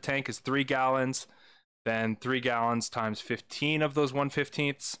 1/15 of the tank is 3 gallons, then 3 gallons times 15 of those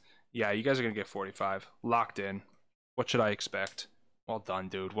 1/15. Yeah, you guys are going to get 45. Locked in. What should I expect? Well done,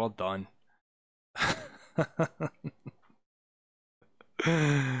 dude. Well done.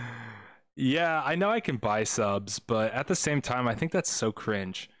 Yeah, I know I can buy subs, but at the same time, I think that's so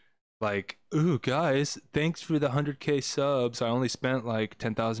cringe. Like, ooh, guys, thanks for the 100K subs. I only spent like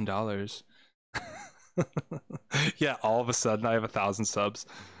 $10,000. Yeah, all of a sudden I have 1,000 subs.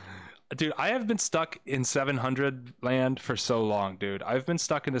 Dude, I have been stuck in 700 land for so long, dude. I've been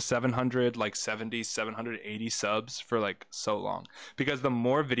stuck in the 700, like 70, 780 subs for like so long. Because the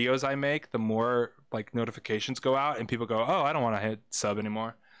more videos I make, the more like notifications go out and people go, oh, I don't want to hit sub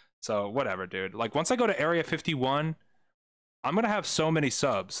anymore. So whatever, dude. Like once I go to Area 51, I'm going to have so many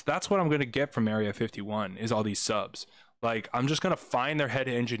subs. That's what I'm going to get from Area 51 is all these subs. Like I'm just going to find their head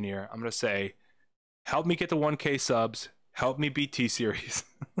engineer. I'm going to say, help me get to 1K subs. Help me beat T-Series.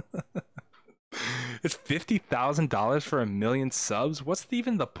 It's $50,000 for 1,000,000 subs. What's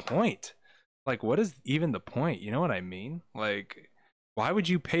even the point? Like, what is even the point? You know what I mean? Like, why would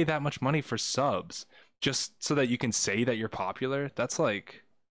you pay that much money for subs just so that you can say that you're popular? That's like,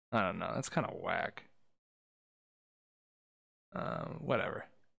 I don't know. That's kind of whack. Whatever.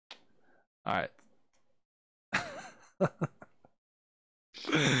 All right.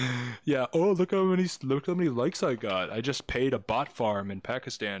 Yeah. Oh, look how many likes I got. I just paid a bot farm in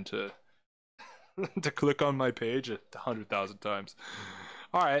Pakistan to to click on my page 100,000 times.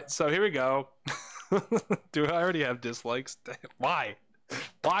 All right, so here we go. Do I already have dislikes? Why?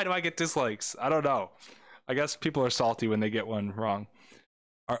 Why do I get dislikes? I don't know. I guess people are salty when they get one wrong.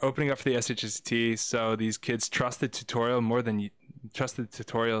 Are opening up for the SHSAT, so these kids trusted tutorial more than you trusted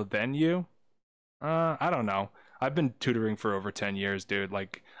tutorial than you. I don't know. I've been tutoring for over 10 years, dude.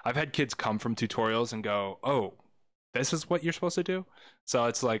 Like I've had kids come from tutorials and go, "Oh, this is what you're supposed to do." So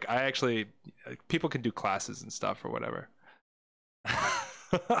it's like people can do classes and stuff or whatever.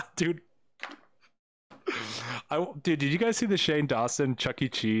 Dude, did you guys see the Shane Dawson Chuck E.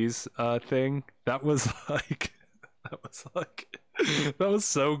 Cheese thing? That was like that was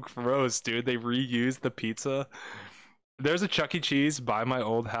so gross, dude. They reused the pizza. There's a Chuck E. Cheese by my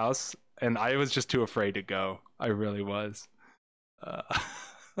old house, and I was just too afraid to go. I really was.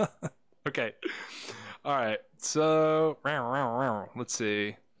 Okay. All right. So let's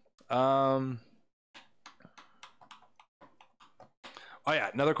see. Oh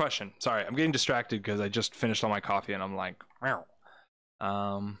yeah, another question. Sorry, I'm getting distracted because I just finished all my coffee and I'm like,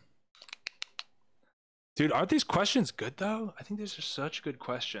 dude, aren't these questions good though? I think these are such good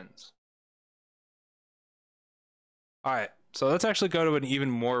questions. All right, so let's actually go to an even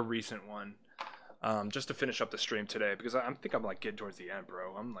more recent one, just to finish up the stream today because I think I'm like getting towards the end,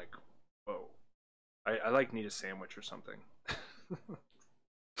 bro. I'm like, whoa, I like need a sandwich or something.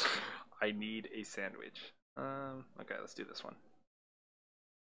 I need a sandwich. Okay, let's do this one.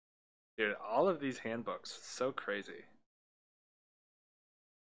 Dude, all of these handbooks, so crazy.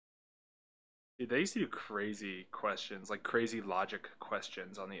 Dude, they used to do crazy questions, like crazy logic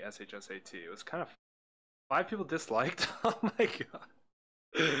questions on the SHSAT. It was kind of 5 people disliked. Oh my god.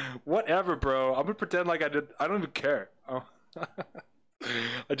 Whatever, bro. I'm gonna pretend like I don't even care. Oh.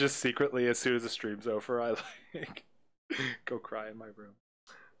 I just secretly, as soon as the stream's over, I like go cry in my room.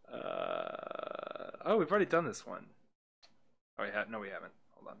 Oh, we've already done this one. Oh, no, we haven't.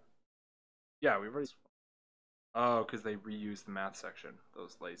 Hold on. Yeah, we've already. Oh, because they reused the math section.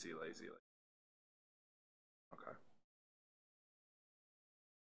 Those lazy. Okay.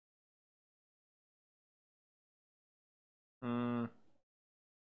 Hmm.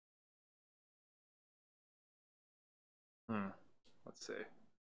 Let's see.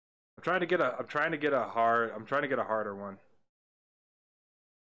 I'm trying to get a harder one.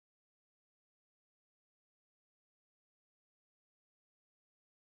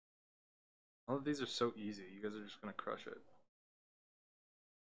 All of these are so easy. You guys are just gonna crush it.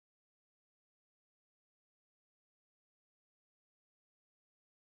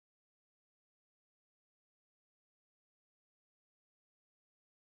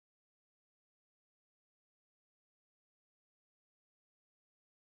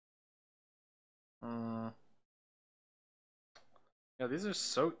 Yeah, these are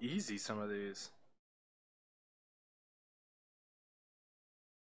so easy, some of these.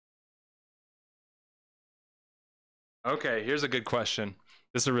 Okay, here's a good question.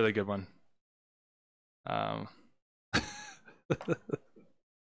 This is a really good one.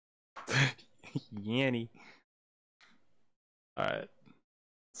 Yanny. All right.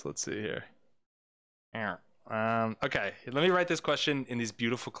 So let's see here. Okay, let me write this question in these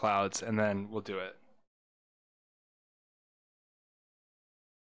beautiful clouds, and then we'll do it.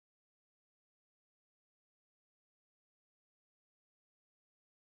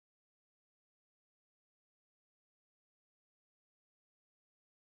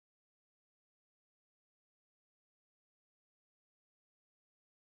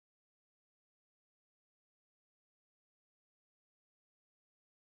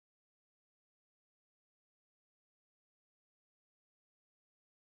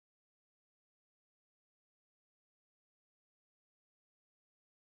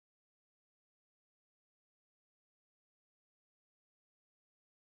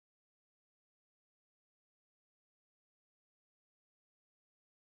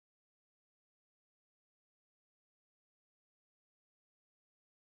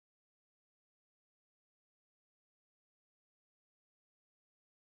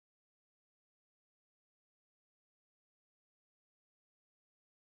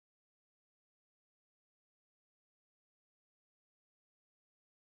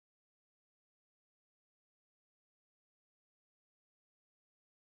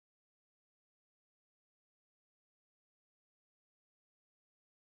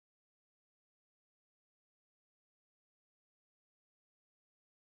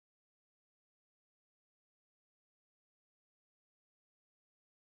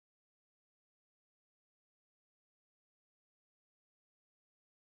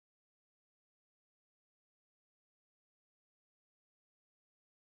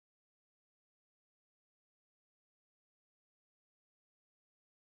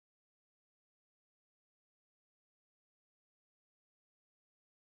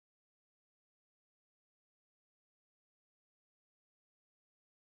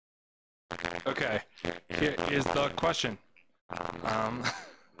 Okay, here is the question.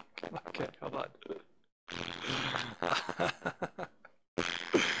 Okay, hold on.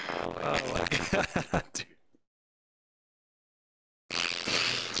 Oh my god, dude.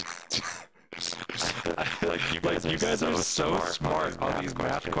 You guys are so smart on these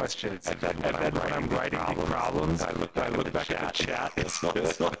math questions, and then when I'm writing the problems, I look back at the chat. It's not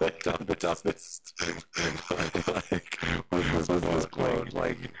the dumbest. Was this quote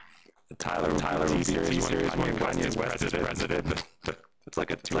like Tyler T-Series when Kanye West is president? It's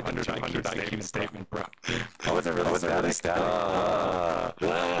like a 200 IQ statement, bro. Oh, is it really static?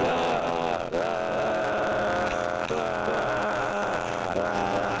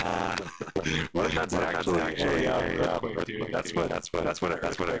 What if that's actually that's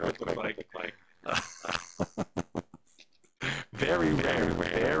what it looked like. Very rare.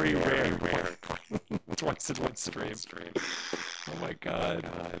 Twice in one stream. Oh my god.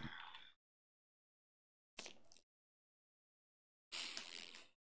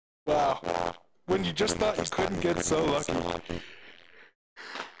 Wow. When you just thought you couldn't get so lucky.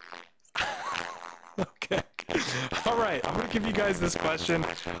 Okay. All right, I'm going to give you guys this question.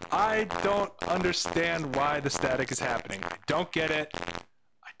 I don't understand why the static is happening. I don't get it.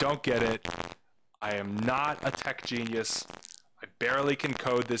 I am not a tech genius. I barely can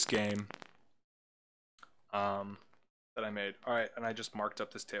code this game that I made. All right, and I just marked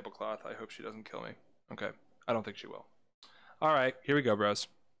up this tablecloth. I hope she doesn't kill me. Okay, I don't think she will. All right, here we go, bros.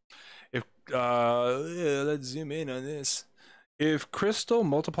 If let's zoom in on this. If Crystal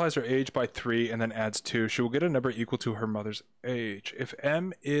multiplies her age by 3 and then adds 2, she will get a number equal to her mother's age. If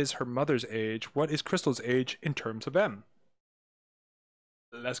M is her mother's age, what is Crystal's age in terms of M?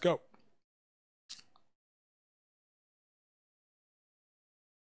 Let's go.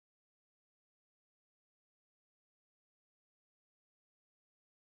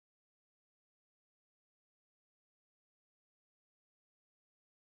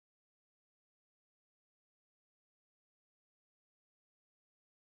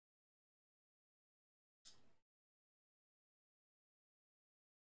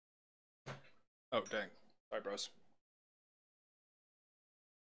 Oh, dang. Sorry, bros.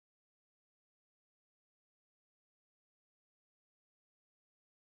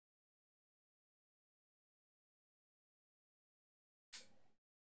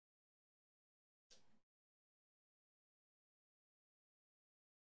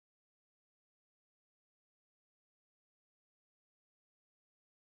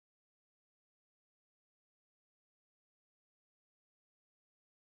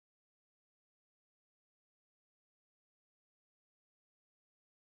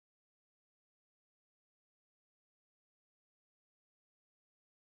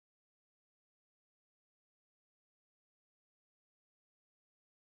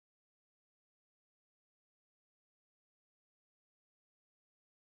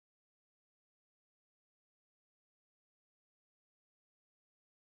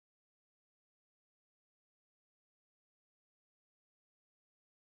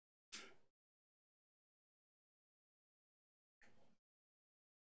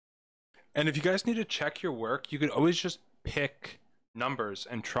 And if you guys need to check your work, you could always just pick numbers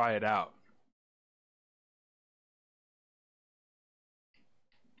and try it out.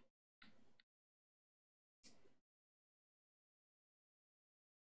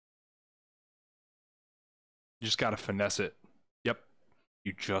 You just gotta finesse it. Yep.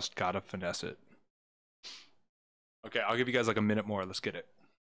 You just gotta finesse it. Okay, I'll give you guys like a minute more. Let's get it.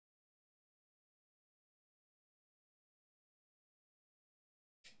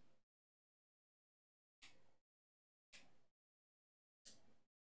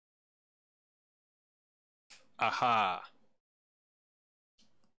 Aha.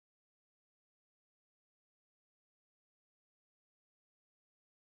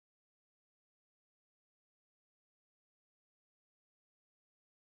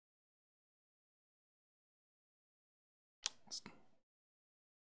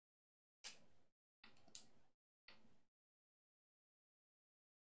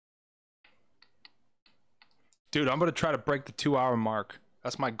 Dude, I'm gonna try to break the 2-hour mark.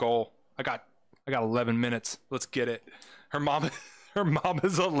 That's my goal. I got 11 minutes. Let's get it. Her mom her mom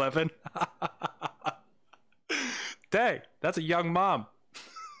is 11. Dang, that's a young mom.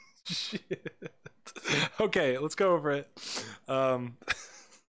 Shit. Okay, let's go over it. I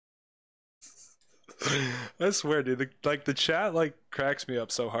swear, dude, the chat like cracks me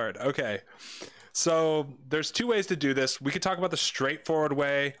up so hard. Okay. So, there's two ways to do this. We could talk about the straightforward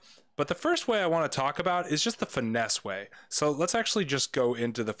way, but the first way I want to talk about is just the finesse way. So, let's actually just go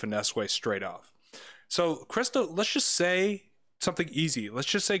into the finesse way straight off. So, Crystal, let's just say something easy. Let's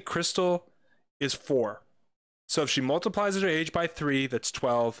just say Crystal is 4. So if she multiplies her age by 3, that's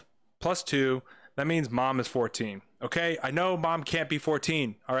 12, plus 2, that means mom is 14. Okay, I know mom can't be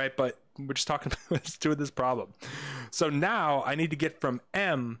 14, all right, but we're just talking about doing this problem. So now I need to get from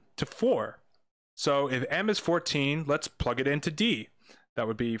M to 4. So if M is 14, let's plug it into D. That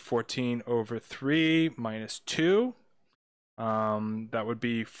would be 14 over 3 minus 2. That would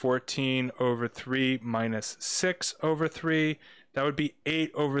be 14 over 3 minus 6 over 3. That would be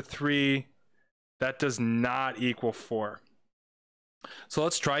 8 over 3. That does not equal 4. So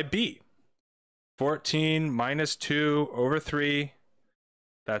let's try B. 14 minus 2 over 3.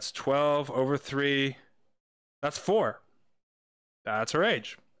 That's 12 over 3. That's 4. That's her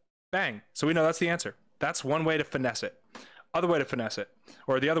age. Bang. So we know that's the answer. That's one way to finesse it. Other way to finesse it,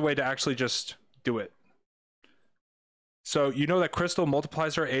 or the other way to actually just do it. So you know that Crystal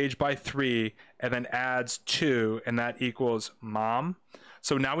multiplies her age by 3 and then adds 2, and that equals mom.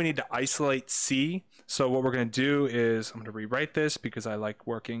 So now we need to isolate C. So what we're going to do is I'm going to rewrite this because I like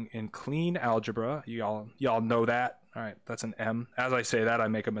working in clean algebra. Y'all know that. All right, that's an M. As I say that, I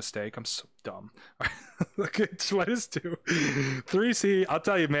make a mistake. I'm so dumb. Okay, what is 2? 3C, I'll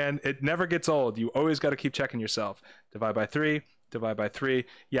tell you, man, it never gets old. You always got to keep checking yourself. Divide by 3. Divide by 3.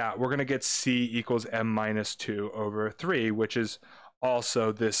 Yeah, we're going to get C equals M minus 2 over 3, which is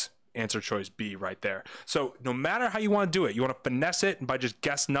also this answer choice B right there. So no matter how you want to do it, you want to finesse it by just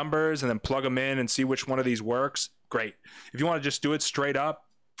guess numbers and then plug them in and see which one of these works, great. If you want to just do it straight up,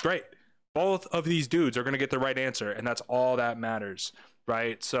 great. Both of these dudes are going to get the right answer, and that's all that matters,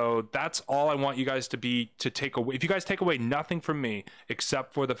 right? So that's all I want you guys to take away. If you guys take away nothing from me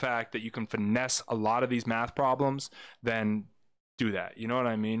except for the fact that you can finesse a lot of these math problems, then do that. You know what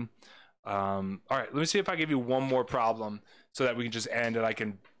I mean? All right, let me see if I give you one more problem so that we can just end and I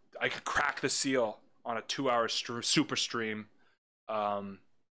can crack the seal on a 2-hour super stream. If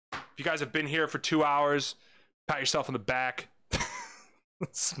you guys have been here for 2 hours, pat yourself on the back.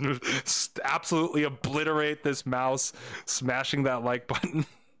 Absolutely obliterate this mouse, smashing that like button.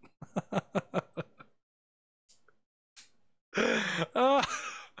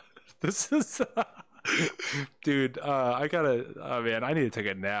 This is dude, I gotta, oh man, I need to take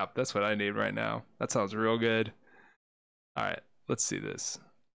a nap. That's what I need right now. That sounds real good. All right, let's see this.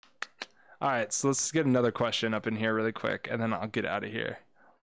 All right, so let's get another question up in here really quick, and then I'll get out of here.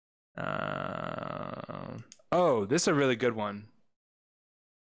 Oh, this is a really good one.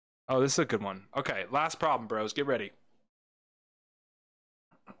 Oh, this is a good one. Okay, last problem, bros. Get ready.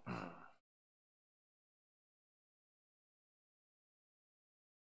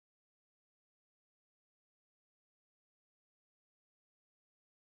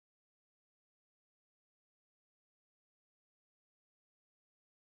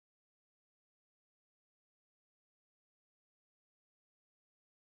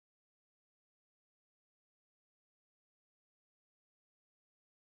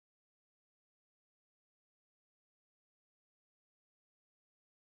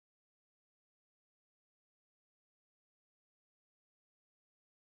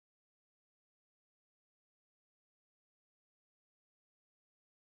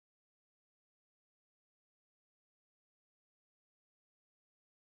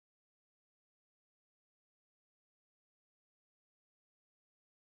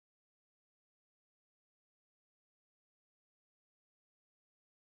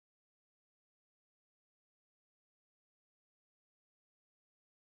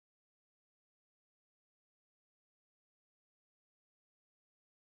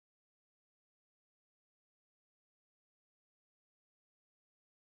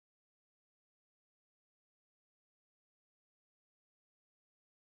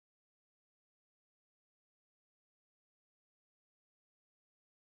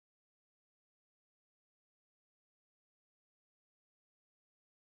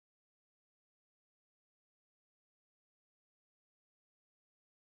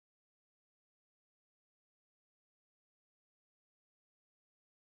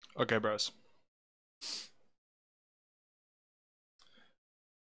 Okay, bros.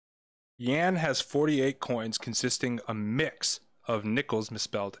 Yan has 48 coins consisting a mix of nickels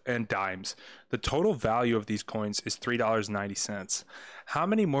misspelled and dimes. The total value of these coins is $3.90. How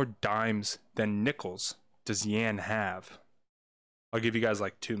many more dimes than nickels does Yan have? I'll give you guys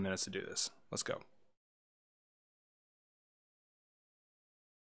like 2 minutes to do this. Let's go.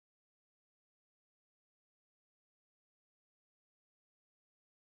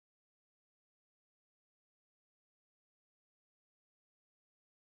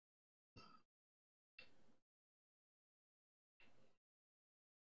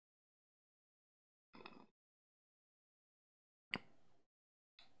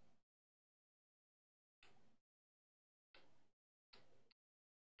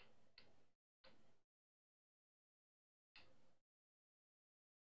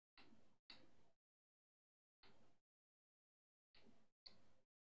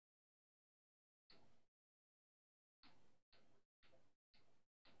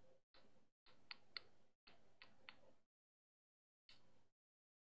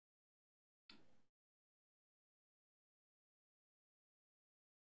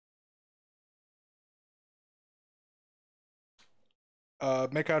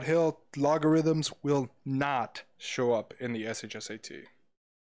 Makeout Hill logarithms will not show up in the SHSAT.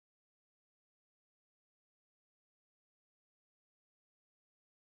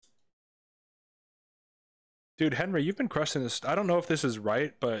 Dude, Henry, you've been crushing this. I don't know if this is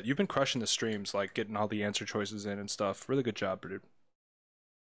right, but you've been crushing the streams, like getting all the answer choices in and stuff. Really good job, dude.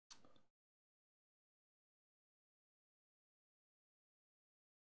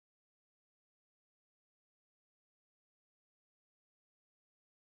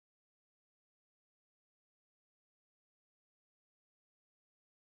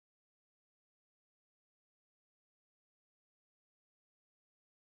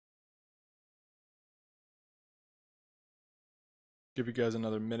 Give you guys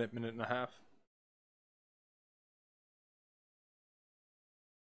another minute, minute and a half.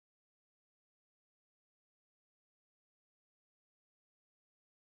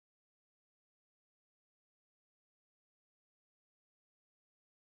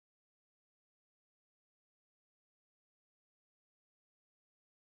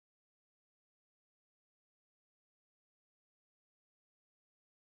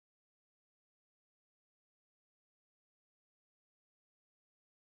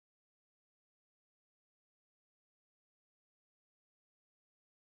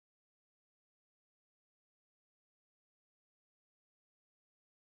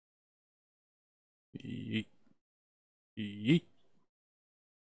 Yeet. Yeet.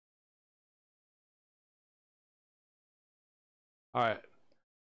 All right.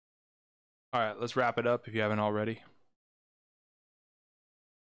 All right, let's wrap it up if you haven't already.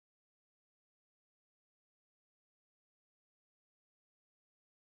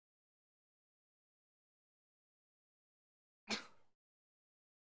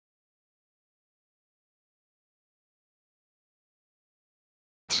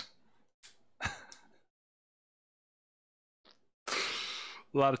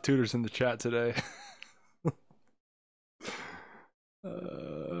 A lot of tutors in the chat today.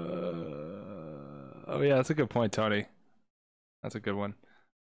 Oh yeah, that's a good point, Tony. That's a good one.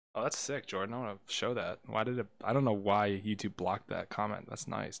 Oh, that's sick, Jordan. I want to show that. Why did it? I don't know why YouTube blocked that comment. That's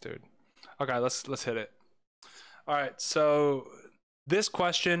nice, dude. Okay, let's hit it. All right, so this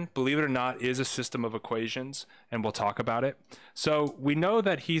question, believe it or not, is a system of equations, and we'll talk about it. So we know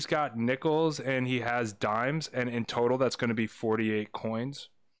that he's got nickels and he has dimes, and in total, that's going to be 48 coins.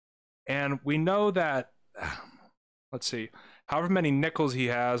 And we know that, let's see, however many nickels he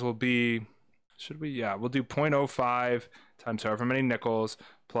has will be, yeah, we'll do 0.05 times however many nickels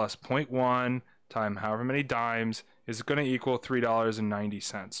plus 0.1 times however many dimes is going to equal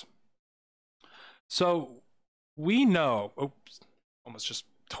 $3.90. So we know, oops, almost just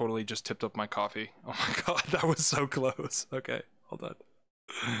totally just tipped up my coffee. Oh my God, that was so close. Okay, hold on.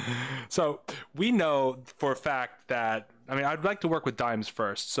 So we know for a fact that, I mean, I'd like to work with dimes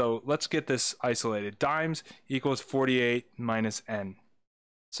first. So let's get this isolated. Dimes equals 48 minus n.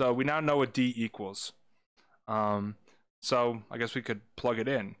 So we now know what d equals. So I guess we could plug it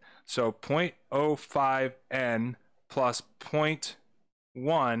in. So 0.05 n plus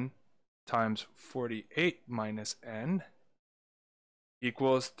 0.1 times 48 minus n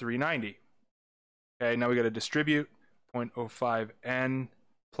equals 390. Okay, now we got to distribute 0.05 n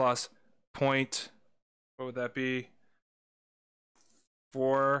plus what would that be?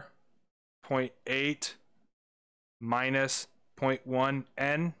 4.8 minus 0.1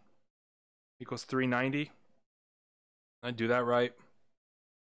 n equals 390. Did I do that right?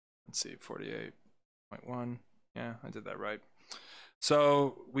 let's see, 48.1. Yeah, I did that right.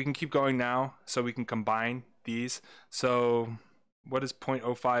 So we can keep going now, so we can combine these. So what is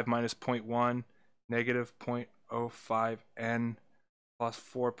 0.05 minus 0.1? Negative 0.05n plus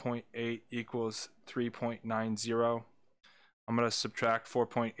 4.8 equals 3.90. I'm going to subtract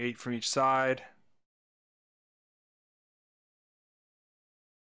 4.8 from each side.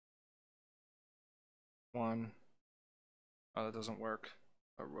 One. Oh, that doesn't work.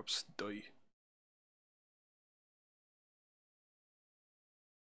 Oh, whoops. Duh.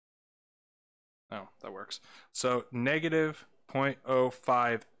 Oh, that works. So negative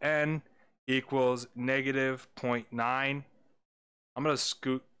 0.05n equals negative 0.9. I'm going to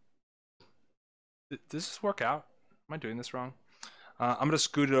scoot. Does this work out? Am I doing this wrong? I'm going to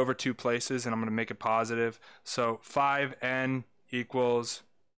scoot it over 2 places, and I'm going to make it positive. So 5n equals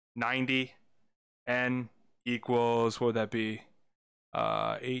 90. N equals, what would that be?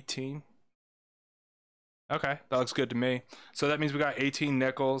 18. Okay, that looks good to me. So that means we got 18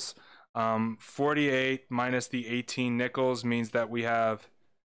 nickels. 48 minus the 18 nickels means that we have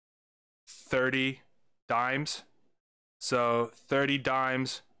 30 dimes. So 30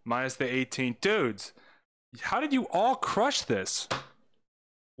 dimes minus the 18. Dudes, how did you all crush this?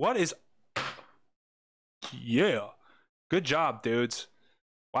 What is... Yeah. Good job, dudes.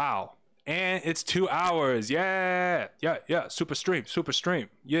 Wow. And it's 2 hours. Yeah. Super stream.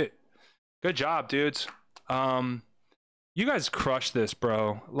 Yeah. Good job, dudes. You guys crushed this,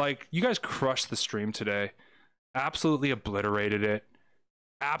 bro. Like, you guys crushed the stream today. Absolutely obliterated it.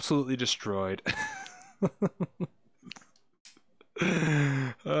 Absolutely destroyed.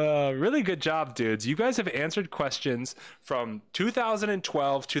 Really good job, dudes. You guys have answered questions from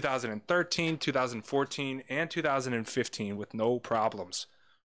 2012, 2013, 2014, and 2015 with no problems.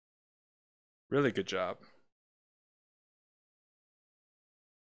 Really good job.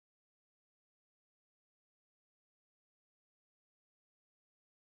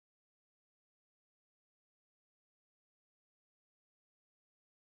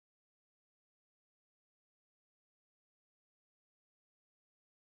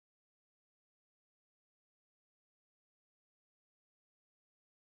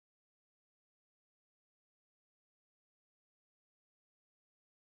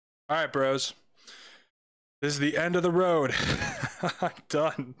 All right, bros. This is the end of the road. I'm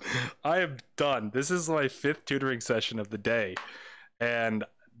done. I am done. This is my 5th tutoring session of the day, and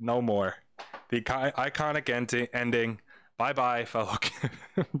no more. The iconic ending. Bye-bye, fellow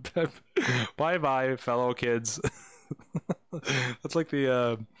bye-bye, fellow kids. That's like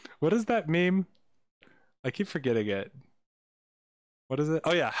the what is that meme? I keep forgetting it. What is it?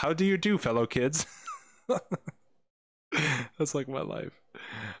 Oh yeah, how do you do, fellow kids? That's like my life.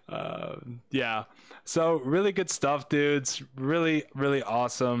 Yeah, so really good stuff, dudes. Really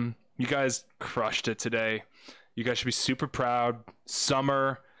awesome. You guys crushed it today. You guys should be super proud.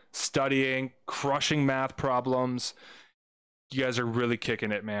 Summer, studying, crushing math problems. You guys are really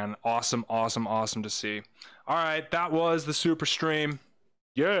kicking it, man. Awesome to see. All right, that was the super stream.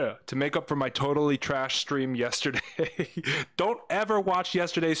 Yeah, to make up for my totally trash stream yesterday. Don't ever watch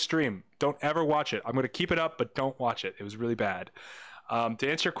yesterday's stream. Don't ever watch it. I'm going to keep it up, but don't watch it. It was really bad. To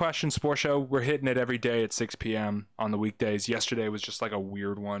answer your question, Sport Show, we're hitting it every day at 6 p.m. on the weekdays. Yesterday was just like a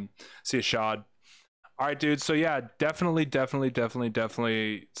weird one. See you, Shad. All right, dude. So yeah, definitely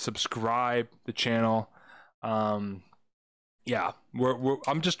subscribe the channel. Yeah,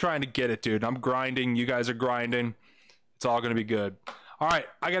 I'm just trying to get it, dude. I'm grinding. You guys are grinding. It's all going to be good. All right,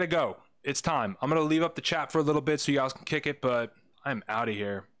 I got to go. It's time. I'm going to leave up the chat for a little bit so you guys can kick it, but I'm out of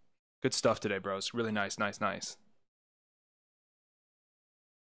here. Good stuff today, bros. Really nice.